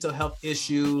having mental health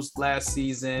issues last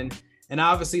season. And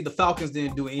obviously the Falcons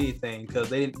didn't do anything because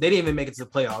they didn't even make it to the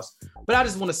playoffs. But I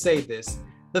just want to say this.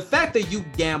 The fact that you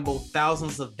gamble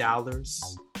thousands of dollars,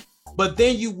 but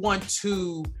then you want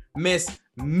to miss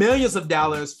millions of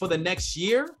dollars for the next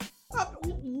year,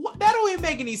 that don't even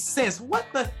make any sense.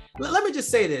 Let me just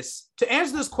say this. To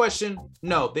answer this question,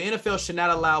 no, the NFL should not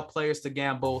allow players to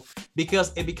gamble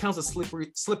because it becomes a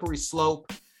slippery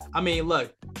slope. I mean,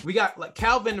 look, we got like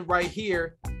Calvin right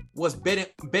here was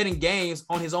betting games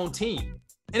on his own team.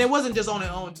 And it wasn't just on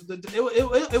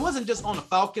it wasn't just on the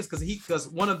Falcons because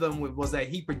one of them was that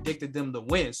he predicted them to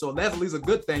win. So that's at least a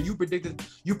good thing. You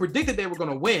predicted they were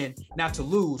going to win, not to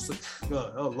lose. So,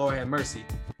 oh, Lord have mercy.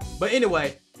 But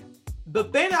anyway, the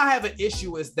thing I have an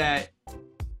issue is that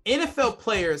NFL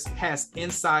players has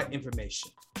inside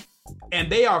information, and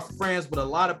they are friends with a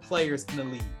lot of players in the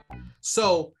league.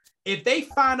 So if they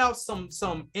find out some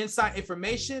inside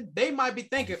information, they might be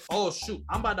thinking, oh, shoot,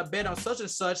 I'm about to bet on such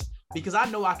and such because I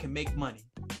know I can make money.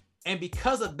 And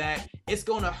because of that, it's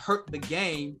going to hurt the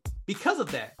game because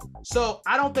of that. So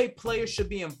I don't think players should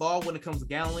be involved when it comes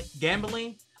to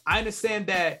gambling. I understand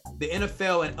that the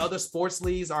NFL and other sports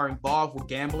leagues are involved with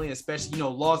gambling, especially,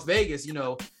 Las Vegas.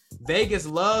 Vegas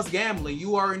loves gambling.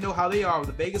 You already know how they are with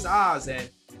the Vegas odds. And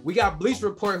we got Bleacher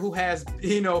Report who has,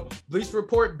 Bleacher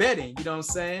Report betting, you know what I'm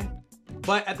saying?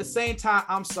 But at the same time,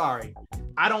 I'm sorry.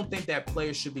 I don't think that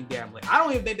players should be gambling. I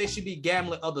don't even think they should be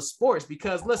gambling other sports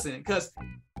because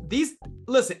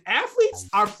athletes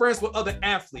are friends with other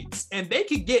athletes and they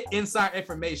can get inside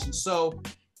information. So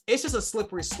it's just a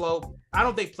slippery slope. I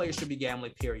don't think players should be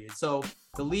gambling, period. So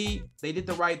the league, they did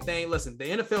the right thing. Listen, the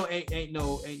NFL ain't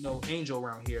no angel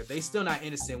around here. They still not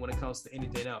innocent when it comes to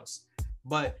anything else.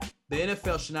 But the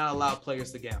NFL should not allow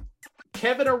players to gamble.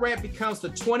 Kevin Durant becomes the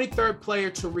 23rd player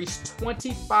to reach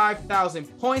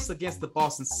 25,000 points against the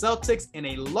Boston Celtics in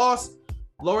a loss.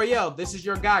 Loreal, this is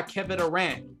your guy, Kevin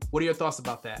Durant. What are your thoughts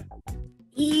about that?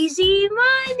 Easy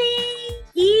money.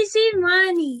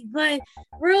 But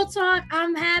real talk,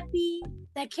 I'm happy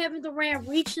that Kevin Durant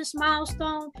reached this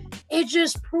milestone. It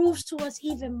just proves to us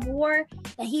even more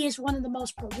that he is one of the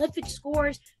most prolific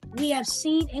scorers we have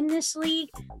seen in this league.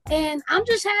 And I'm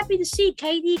just happy to see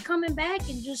KD coming back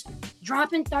and just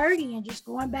dropping 30 and just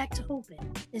going back to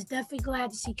hooping. It's definitely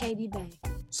glad to see KD back.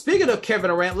 Speaking of Kevin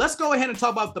Durant, let's go ahead and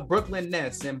talk about the Brooklyn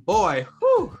Nets. And boy,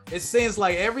 it seems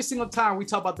like every single time we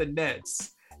talk about the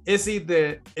Nets, it's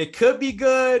either it could be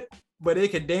good, but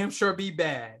it could damn sure be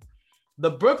bad.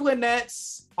 The Brooklyn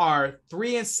Nets are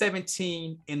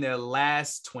 3-17 in their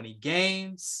last 20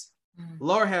 games.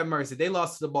 Lord have mercy. They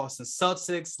lost to the Boston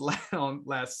Celtics on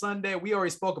last Sunday. We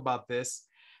already spoke about this.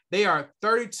 They are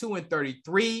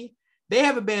 32-33. They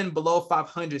haven't been below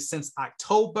 500 since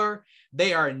October.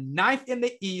 They are 9th in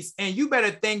the East. And you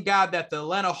better thank God that the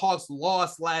Atlanta Hawks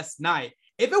lost last night.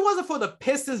 If it wasn't for the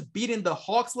Pistons beating the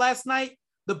Hawks last night,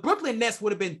 the Brooklyn Nets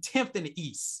would have been 10th in the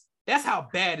East. That's how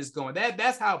bad it's going.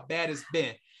 That's how bad it's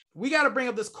been. We got to bring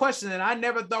up this question, and I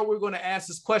never thought we were going to ask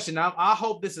this question. I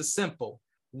hope this is simple.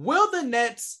 Will the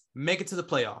Nets make it to the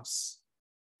playoffs?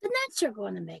 The Nets are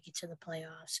going to make it to the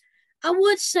playoffs. I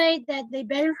would say that they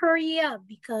better hurry up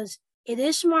because it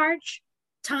is March.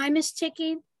 Time is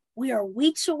ticking. We are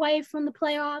weeks away from the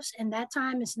playoffs, and that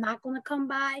time is not going to come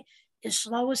by as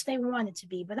slow as they want it to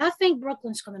be. But I think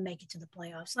Brooklyn's going to make it to the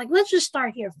playoffs. Let's just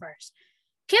start here first.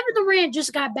 Kevin Durant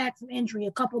just got back from injury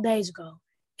a couple days ago,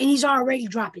 and he's already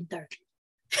dropping 30.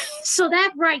 So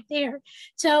that right there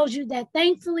tells you that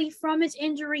thankfully from his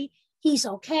injury, he's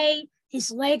okay.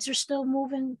 His legs are still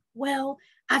moving well.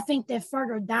 I think that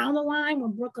further down the line,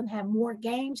 when Brooklyn have more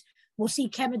games, we'll see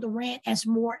Kevin Durant as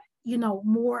more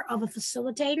of a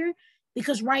facilitator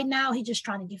because right now he's just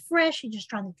trying to get fresh. He's just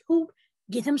trying to hoop,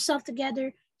 get himself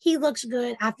together. He looks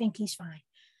good. I think he's fine.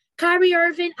 Kyrie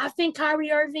Irving,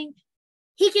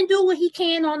 he can do what he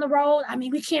can on the road. I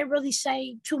mean, we can't really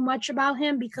say too much about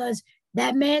him because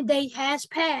That mandate has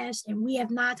passed, and we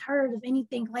have not heard of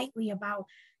anything lately about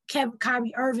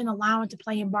Kyrie Irving allowing to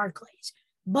play in Barclays.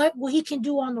 But what he can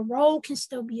do on the road can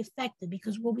still be effective,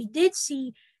 because what we did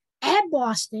see at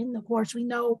Boston, of course, we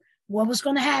know what was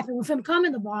going to happen with him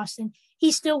coming to Boston.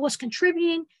 He still was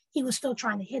contributing. He was still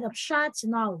trying to hit up shots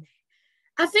and all of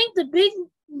that. I think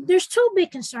there's two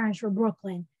big concerns for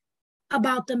Brooklyn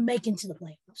about them making to the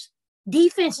playoffs.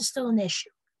 Defense is still an issue.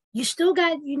 You still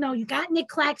got, you got Nick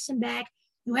Claxton back.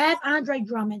 You have Andre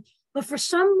Drummond. But for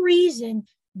some reason,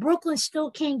 Brooklyn still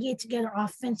can't get together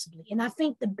offensively. And I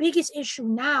think the biggest issue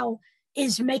now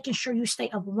is making sure you stay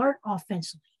alert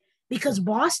offensively. Because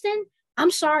Boston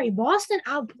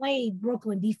outplayed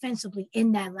Brooklyn defensively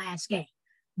in that last game.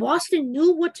 Boston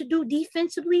knew what to do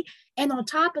defensively. And on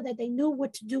top of that, they knew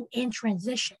what to do in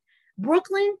transition.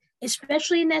 Brooklyn,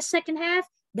 especially in that second half,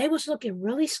 they was looking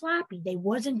really sloppy. They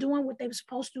wasn't doing what they were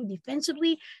supposed to do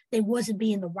defensively. They wasn't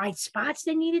being the right spots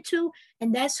they needed to.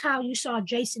 And that's how you saw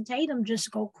Jayson Tatum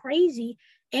just go crazy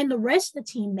and the rest of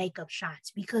the team make up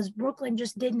shots, because Brooklyn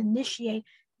just didn't initiate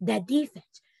that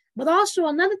defense. But also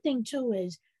another thing too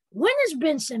is, when is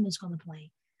Ben Simmons going to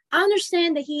play? I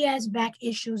understand that he has back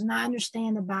issues, and I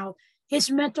understand about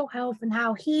his mental health and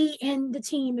how he and the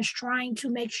team is trying to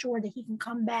make sure that he can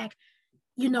come back,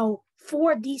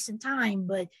 for a decent time.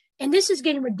 And this is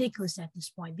getting ridiculous at this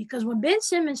point, because when Ben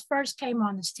Simmons first came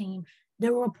on this team,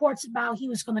 there were reports about he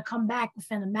was going to come back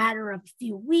within a matter of a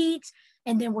few weeks.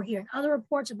 And then we're hearing other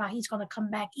reports about he's going to come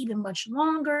back even much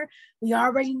longer. We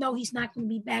already know he's not going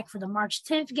to be back for the March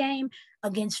 10th game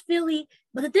against Philly.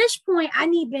 But at this point, I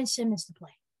need Ben Simmons to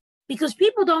play, because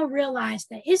people don't realize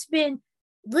that it's been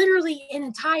literally an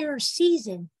entire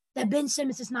season that Ben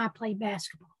Simmons has not played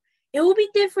basketball. It will be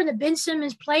different if Ben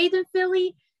Simmons played in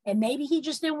Philly and maybe he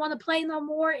just didn't want to play no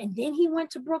more, and then he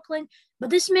went to Brooklyn. But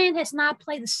this man has not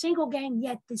played a single game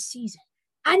yet this season.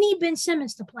 I need Ben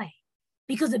Simmons to play,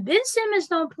 because if Ben Simmons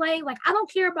don't play, I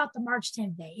don't care about the March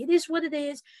 10th day. It is what it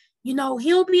is.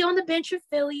 He'll be on the bench at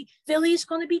Philly. Philly is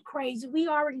going to be crazy. We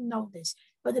already know this.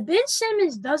 But if Ben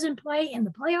Simmons doesn't play in the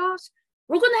playoffs,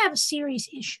 we're going to have a serious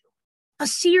issue. A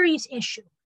serious issue.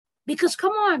 Because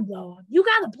come on, though, you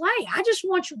got to play. I just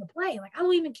want you to play. I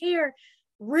don't even care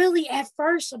really at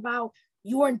first about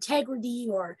your integrity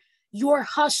or your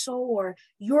hustle or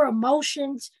your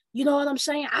emotions. You know what I'm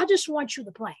saying? I just want you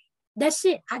to play. That's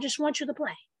it. I just want you to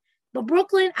play. But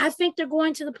Brooklyn, I think they're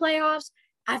going to the playoffs.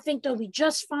 I think they'll be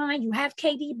just fine. You have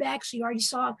KD back, so you already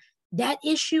saw that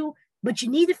issue. But you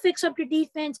need to fix up your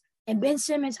defense. And Ben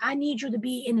Simmons, I need you to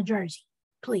be in the jersey,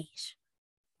 please.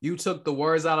 You took the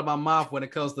words out of my mouth when it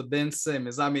comes to Ben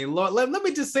Simmons. I mean, Lord, let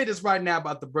me just say this right now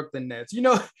about the Brooklyn Nets.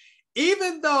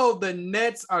 Even though the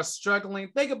Nets are struggling,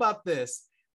 think about this.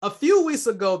 A few weeks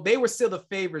ago, they were still the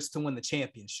favorites to win the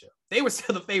championship. They were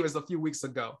still the favorites a few weeks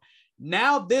ago.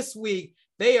 Now, this week,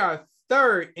 they are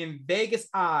third in Vegas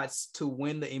odds to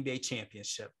win the NBA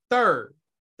championship. Third.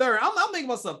 I'm thinking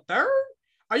myself, third?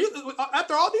 Are you,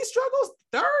 after all these struggles,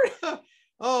 third?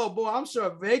 Oh, boy, I'm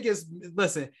sure Vegas,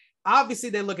 listen, obviously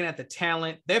they're looking at the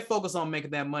talent. They're focused on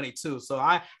making that money too. So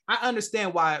I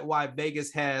understand why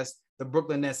Vegas has the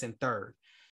Brooklyn Nets in third.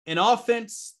 In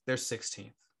offense, they're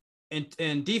 16th.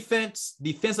 In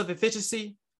defensive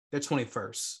efficiency, they're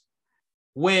 21st.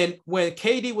 When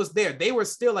KD was there, they were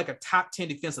still like a top 10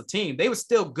 defensive team. They were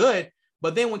still good.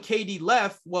 But then when KD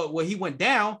left, when he went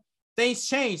down, things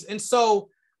changed. And so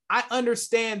I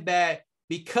understand that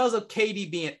because of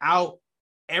KD being out,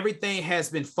 everything has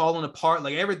been falling apart.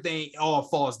 Everything all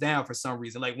falls down for some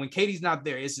reason. When KD's not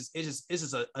there, it's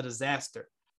just a disaster.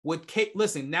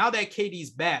 Listen, now that KD's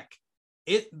back,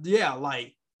 they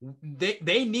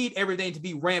need everything to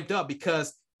be ramped up,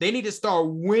 because they need to start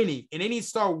winning, and they need to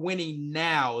start winning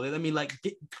now.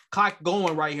 Get clock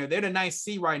going right here. They're the 9th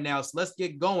seed right now, so let's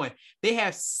get going. They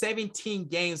have 17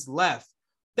 games left.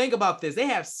 Think about this. They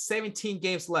have 17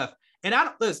 games left. And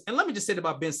let me just say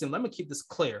about Ben Simmons. Let me keep this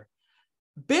clear.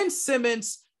 Ben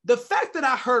Simmons, the fact that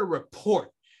I heard a report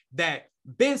that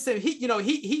Ben Simmons,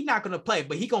 he's not going to play,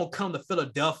 but he's going to come to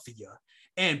Philadelphia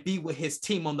and be with his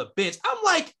team on the bench. I'm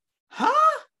like, huh?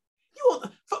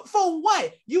 For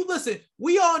what? You listen,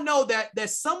 we all know that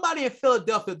somebody in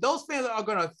Philadelphia, those fans are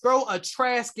going to throw a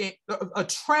trash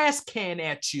can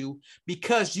at you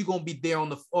because you're going to be there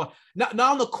on not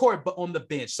on the court, but on the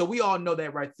bench. So we all know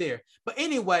that right there. But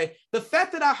anyway, the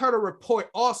fact that I heard a report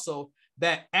also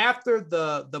that after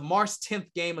the March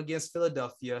 10th game against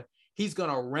Philadelphia, he's going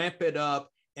to ramp it up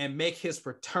and make his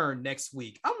return next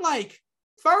week. I'm like,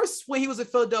 first, when he was in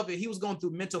Philadelphia, he was going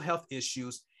through mental health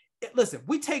issues. Listen,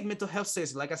 we take mental health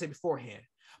seriously, like I said beforehand.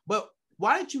 But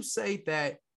why did you say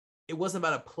that it wasn't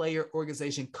about a player,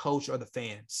 organization, coach, or the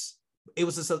fans. It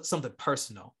was just something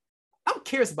personal. I'm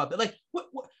curious about that.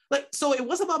 Like, so it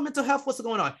wasn't about mental health. What's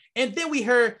going on? And then we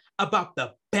heard about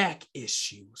the back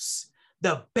issues.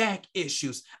 The back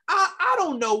issues. I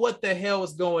don't know what the hell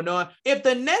is going on. If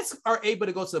the Nets are able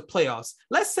to go to the playoffs,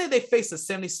 let's say they face the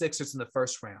 76ers in the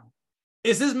first round.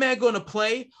 Is this man going to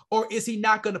play, or is he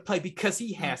not going to play because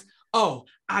he has,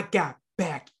 I got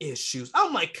back issues?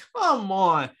 I'm like, come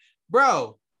on,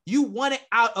 bro. You wanted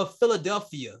out of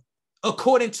Philadelphia.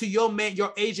 According to your man,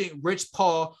 your agent, Rich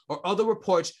Paul, or other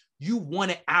reports, you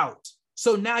wanted out.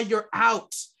 So now you're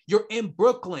out. You're in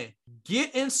Brooklyn.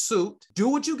 Get in suit, do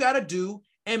what you got to do,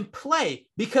 and play,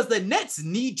 because the Nets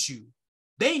need you.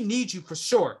 They need you for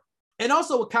sure. And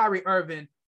also with Kyrie Irving,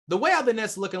 the way how the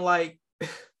Nets looking like,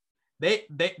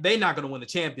 they're not going to win the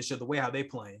championship the way how they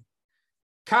playing.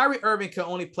 Kyrie Irving can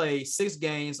only play 6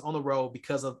 games on the road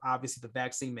because of obviously the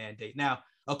vaccine mandate. Now,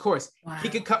 of course, he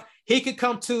could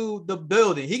come to the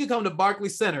building. He could come to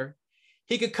Barclays Center.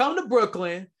 He could come to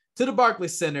Brooklyn to the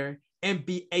Barclays Center and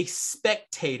be a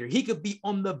spectator. He could be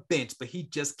on the bench, but he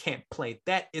just can't play.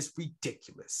 That is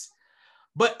ridiculous.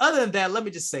 But other than that, let me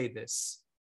just say this.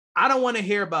 I don't want to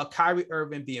hear about Kyrie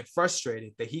Irving being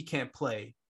frustrated that he can't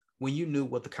play when you knew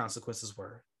what the consequences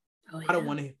were. Oh, yeah. I don't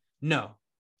want to. No,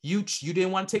 you didn't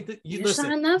want to take the. You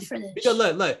signed up for this. Because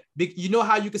look, you know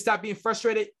how you can stop being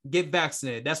frustrated? Get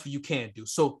vaccinated. That's what you can do.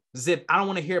 So Zip, I don't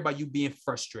want to hear about you being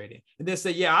frustrated. And then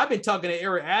say, yeah, I've been talking to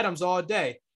Eric Adams all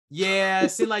day. Yeah,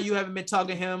 it seems like you haven't been talking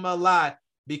to him a lot,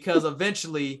 because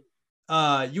eventually,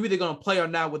 you either gonna play or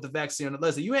not with the vaccine.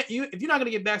 Listen, if you're not gonna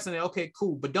get vaccinated, okay,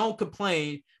 cool, but don't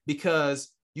complain because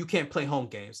you can't play home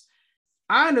games.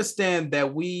 I understand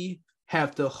that we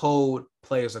have to hold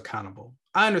players accountable.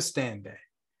 I understand that.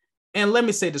 And let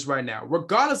me say this right now,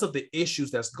 regardless of the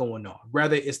issues that's going on,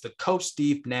 whether it's the coach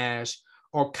Steve Nash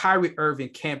or Kyrie Irving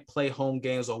can't play home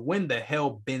games, or when the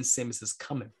hell Ben Simmons is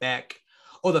coming back,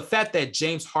 or the fact that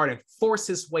James Harden forced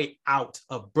his way out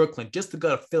of Brooklyn just to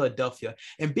go to Philadelphia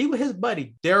and be with his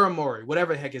buddy, Daryl Morey,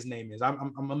 whatever the heck his name is.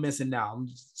 I'm missing now. I'm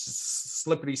just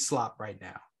slippity slop right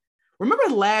now.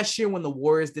 Remember last year when the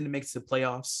Warriors didn't make it to the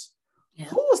playoffs? Yeah.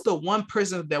 Who was the one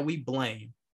person that we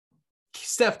blame?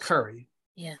 Steph Curry.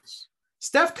 Yes.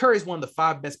 Steph Curry is one of the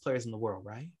 5 best players in the world,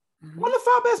 right? Mm-hmm. One of the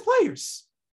 5 best players.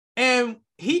 And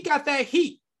he got that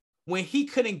heat when he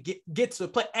couldn't get to the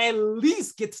play, at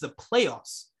least get to the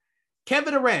playoffs.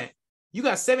 Kevin Durant, you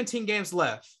got 17 games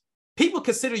left. People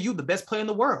consider you the best player in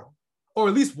the world, or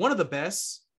at least one of the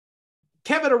best.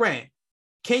 Kevin Durant,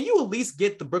 can you at least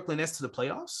get the Brooklyn Nets to the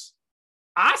playoffs?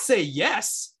 I say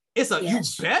yes. Yes.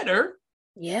 You better.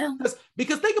 Yeah.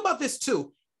 Because think about this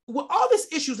too. With all these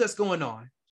issues that's going on,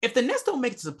 if the Nets don't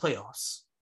make it to the playoffs,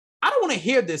 I don't want to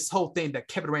hear this whole thing that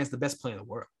Kevin Durant is the best player in the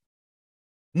world.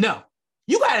 No.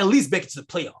 You got to at least make it to the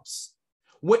playoffs.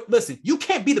 Listen, you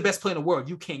can't be the best player in the world.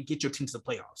 You can't get your team to the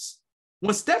playoffs.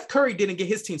 When Steph Curry didn't get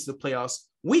his team to the playoffs,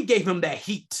 we gave him that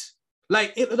heat.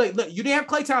 Look, you didn't have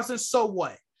Klay Thompson, so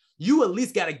what? You at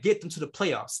least got to get them to the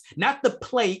playoffs, not the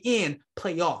play-in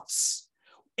playoffs.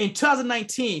 In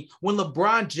 2019, when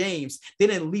LeBron James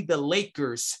didn't lead the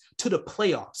Lakers to the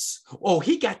playoffs,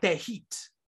 he got that heat.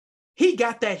 He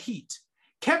got that heat.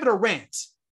 Kevin Durant,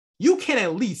 you can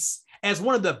at least, as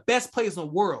one of the best players in the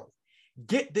world,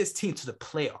 get this team to the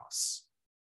playoffs.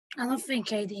 I don't think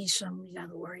KD is something we got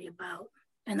to worry about,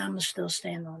 and I'm going to still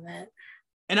stand on that.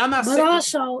 And I'm not saying... But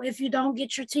also, if you don't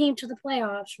get your team to the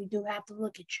playoffs, we do have to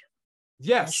look at you.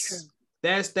 Yes,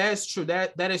 that's true.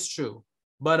 That is true.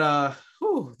 But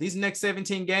these next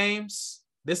 17 games,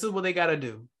 this is what they got to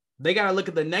do. They got to look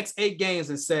at the next 8 games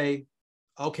and say,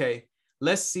 okay,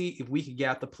 let's see if we can get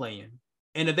out the play-in.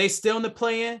 And if they still in the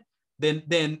play-in,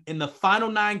 then in the final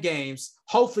 9 games,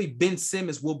 hopefully Ben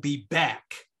Simmons will be back.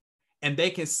 And they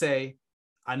can say,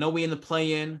 I know we in the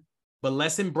play-in, but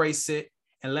let's embrace it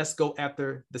and let's go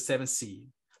after the 7th seed.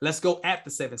 Let's go at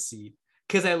the 7th seed.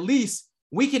 Because at least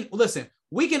we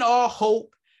can all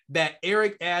hope that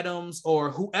Eric Adams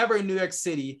or whoever in New York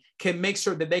City can make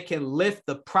sure that they can lift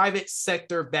the private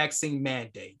sector vaccine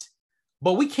mandate.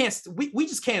 But we just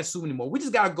can't assume anymore. We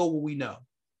just got to go what we know.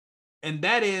 And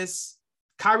that is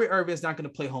Kyrie Irving is not going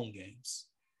to play home games.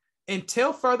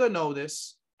 Until further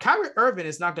notice, Kyrie Irving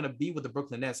is not going to be with the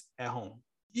Brooklyn Nets at home.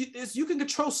 You can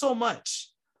control so much,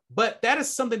 but that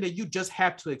is something that you just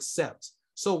have to accept.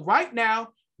 So right now,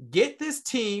 get this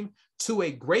team to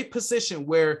a great position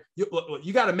where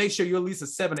you got to make sure you're at least a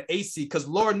 7 or 8 seed, because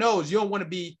Lord knows you don't want to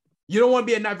be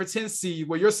a 9 or 10 seed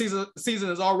where your season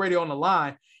is already on the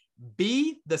line.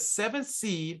 Be the 7th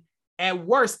seed, at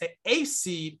worst, an 8th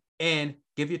seed, and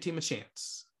give your team a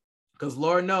chance. Because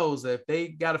Lord knows that if they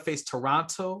got to face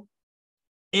Toronto,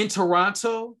 in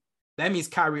Toronto, that means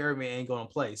Kyrie Irving ain't going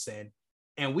to play.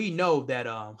 And we know that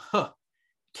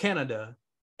Canada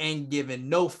ain't giving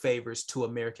no favors to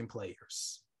American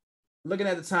players. Looking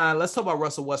at the time, let's talk about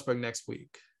Russell Westbrook next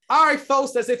week. All right,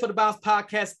 folks, that's it for the Bounce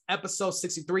Podcast, episode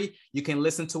 63. You can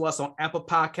listen to us on Apple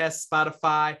Podcasts,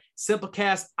 Spotify,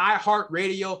 Simplecast,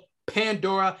 iHeartRadio,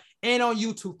 Pandora, and on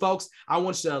YouTube, folks. I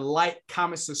want you to like,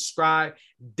 comment, subscribe,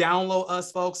 download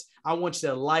us, folks. I want you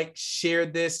to like, share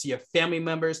this to your family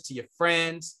members, to your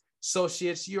friends,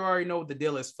 associates. You already know what the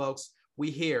deal is, folks.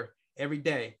 We here every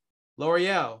day.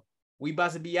 Loreal, we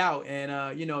about to be out.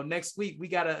 And, next week we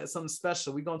got something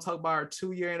special. We're going to talk about our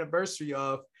 2-year anniversary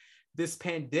of this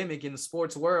pandemic in the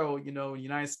sports world,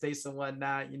 United States and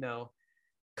whatnot,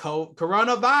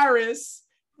 coronavirus.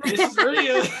 It's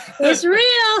real. It's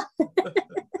real.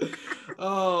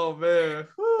 Oh man.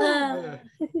 Man.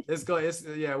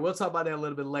 We'll talk about that a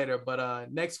little bit later,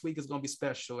 but next week is gonna be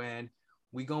special, and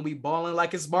we're gonna be balling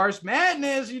like it's March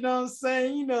Madness, you know what I'm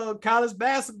saying? College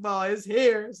basketball is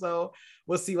here, so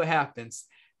we'll see what happens.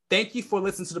 Thank you for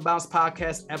listening to the Bounce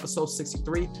Podcast, episode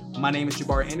 63. My name is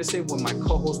Jabari Anderson with my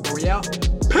co-host L'Oreal.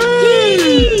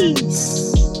 Peace!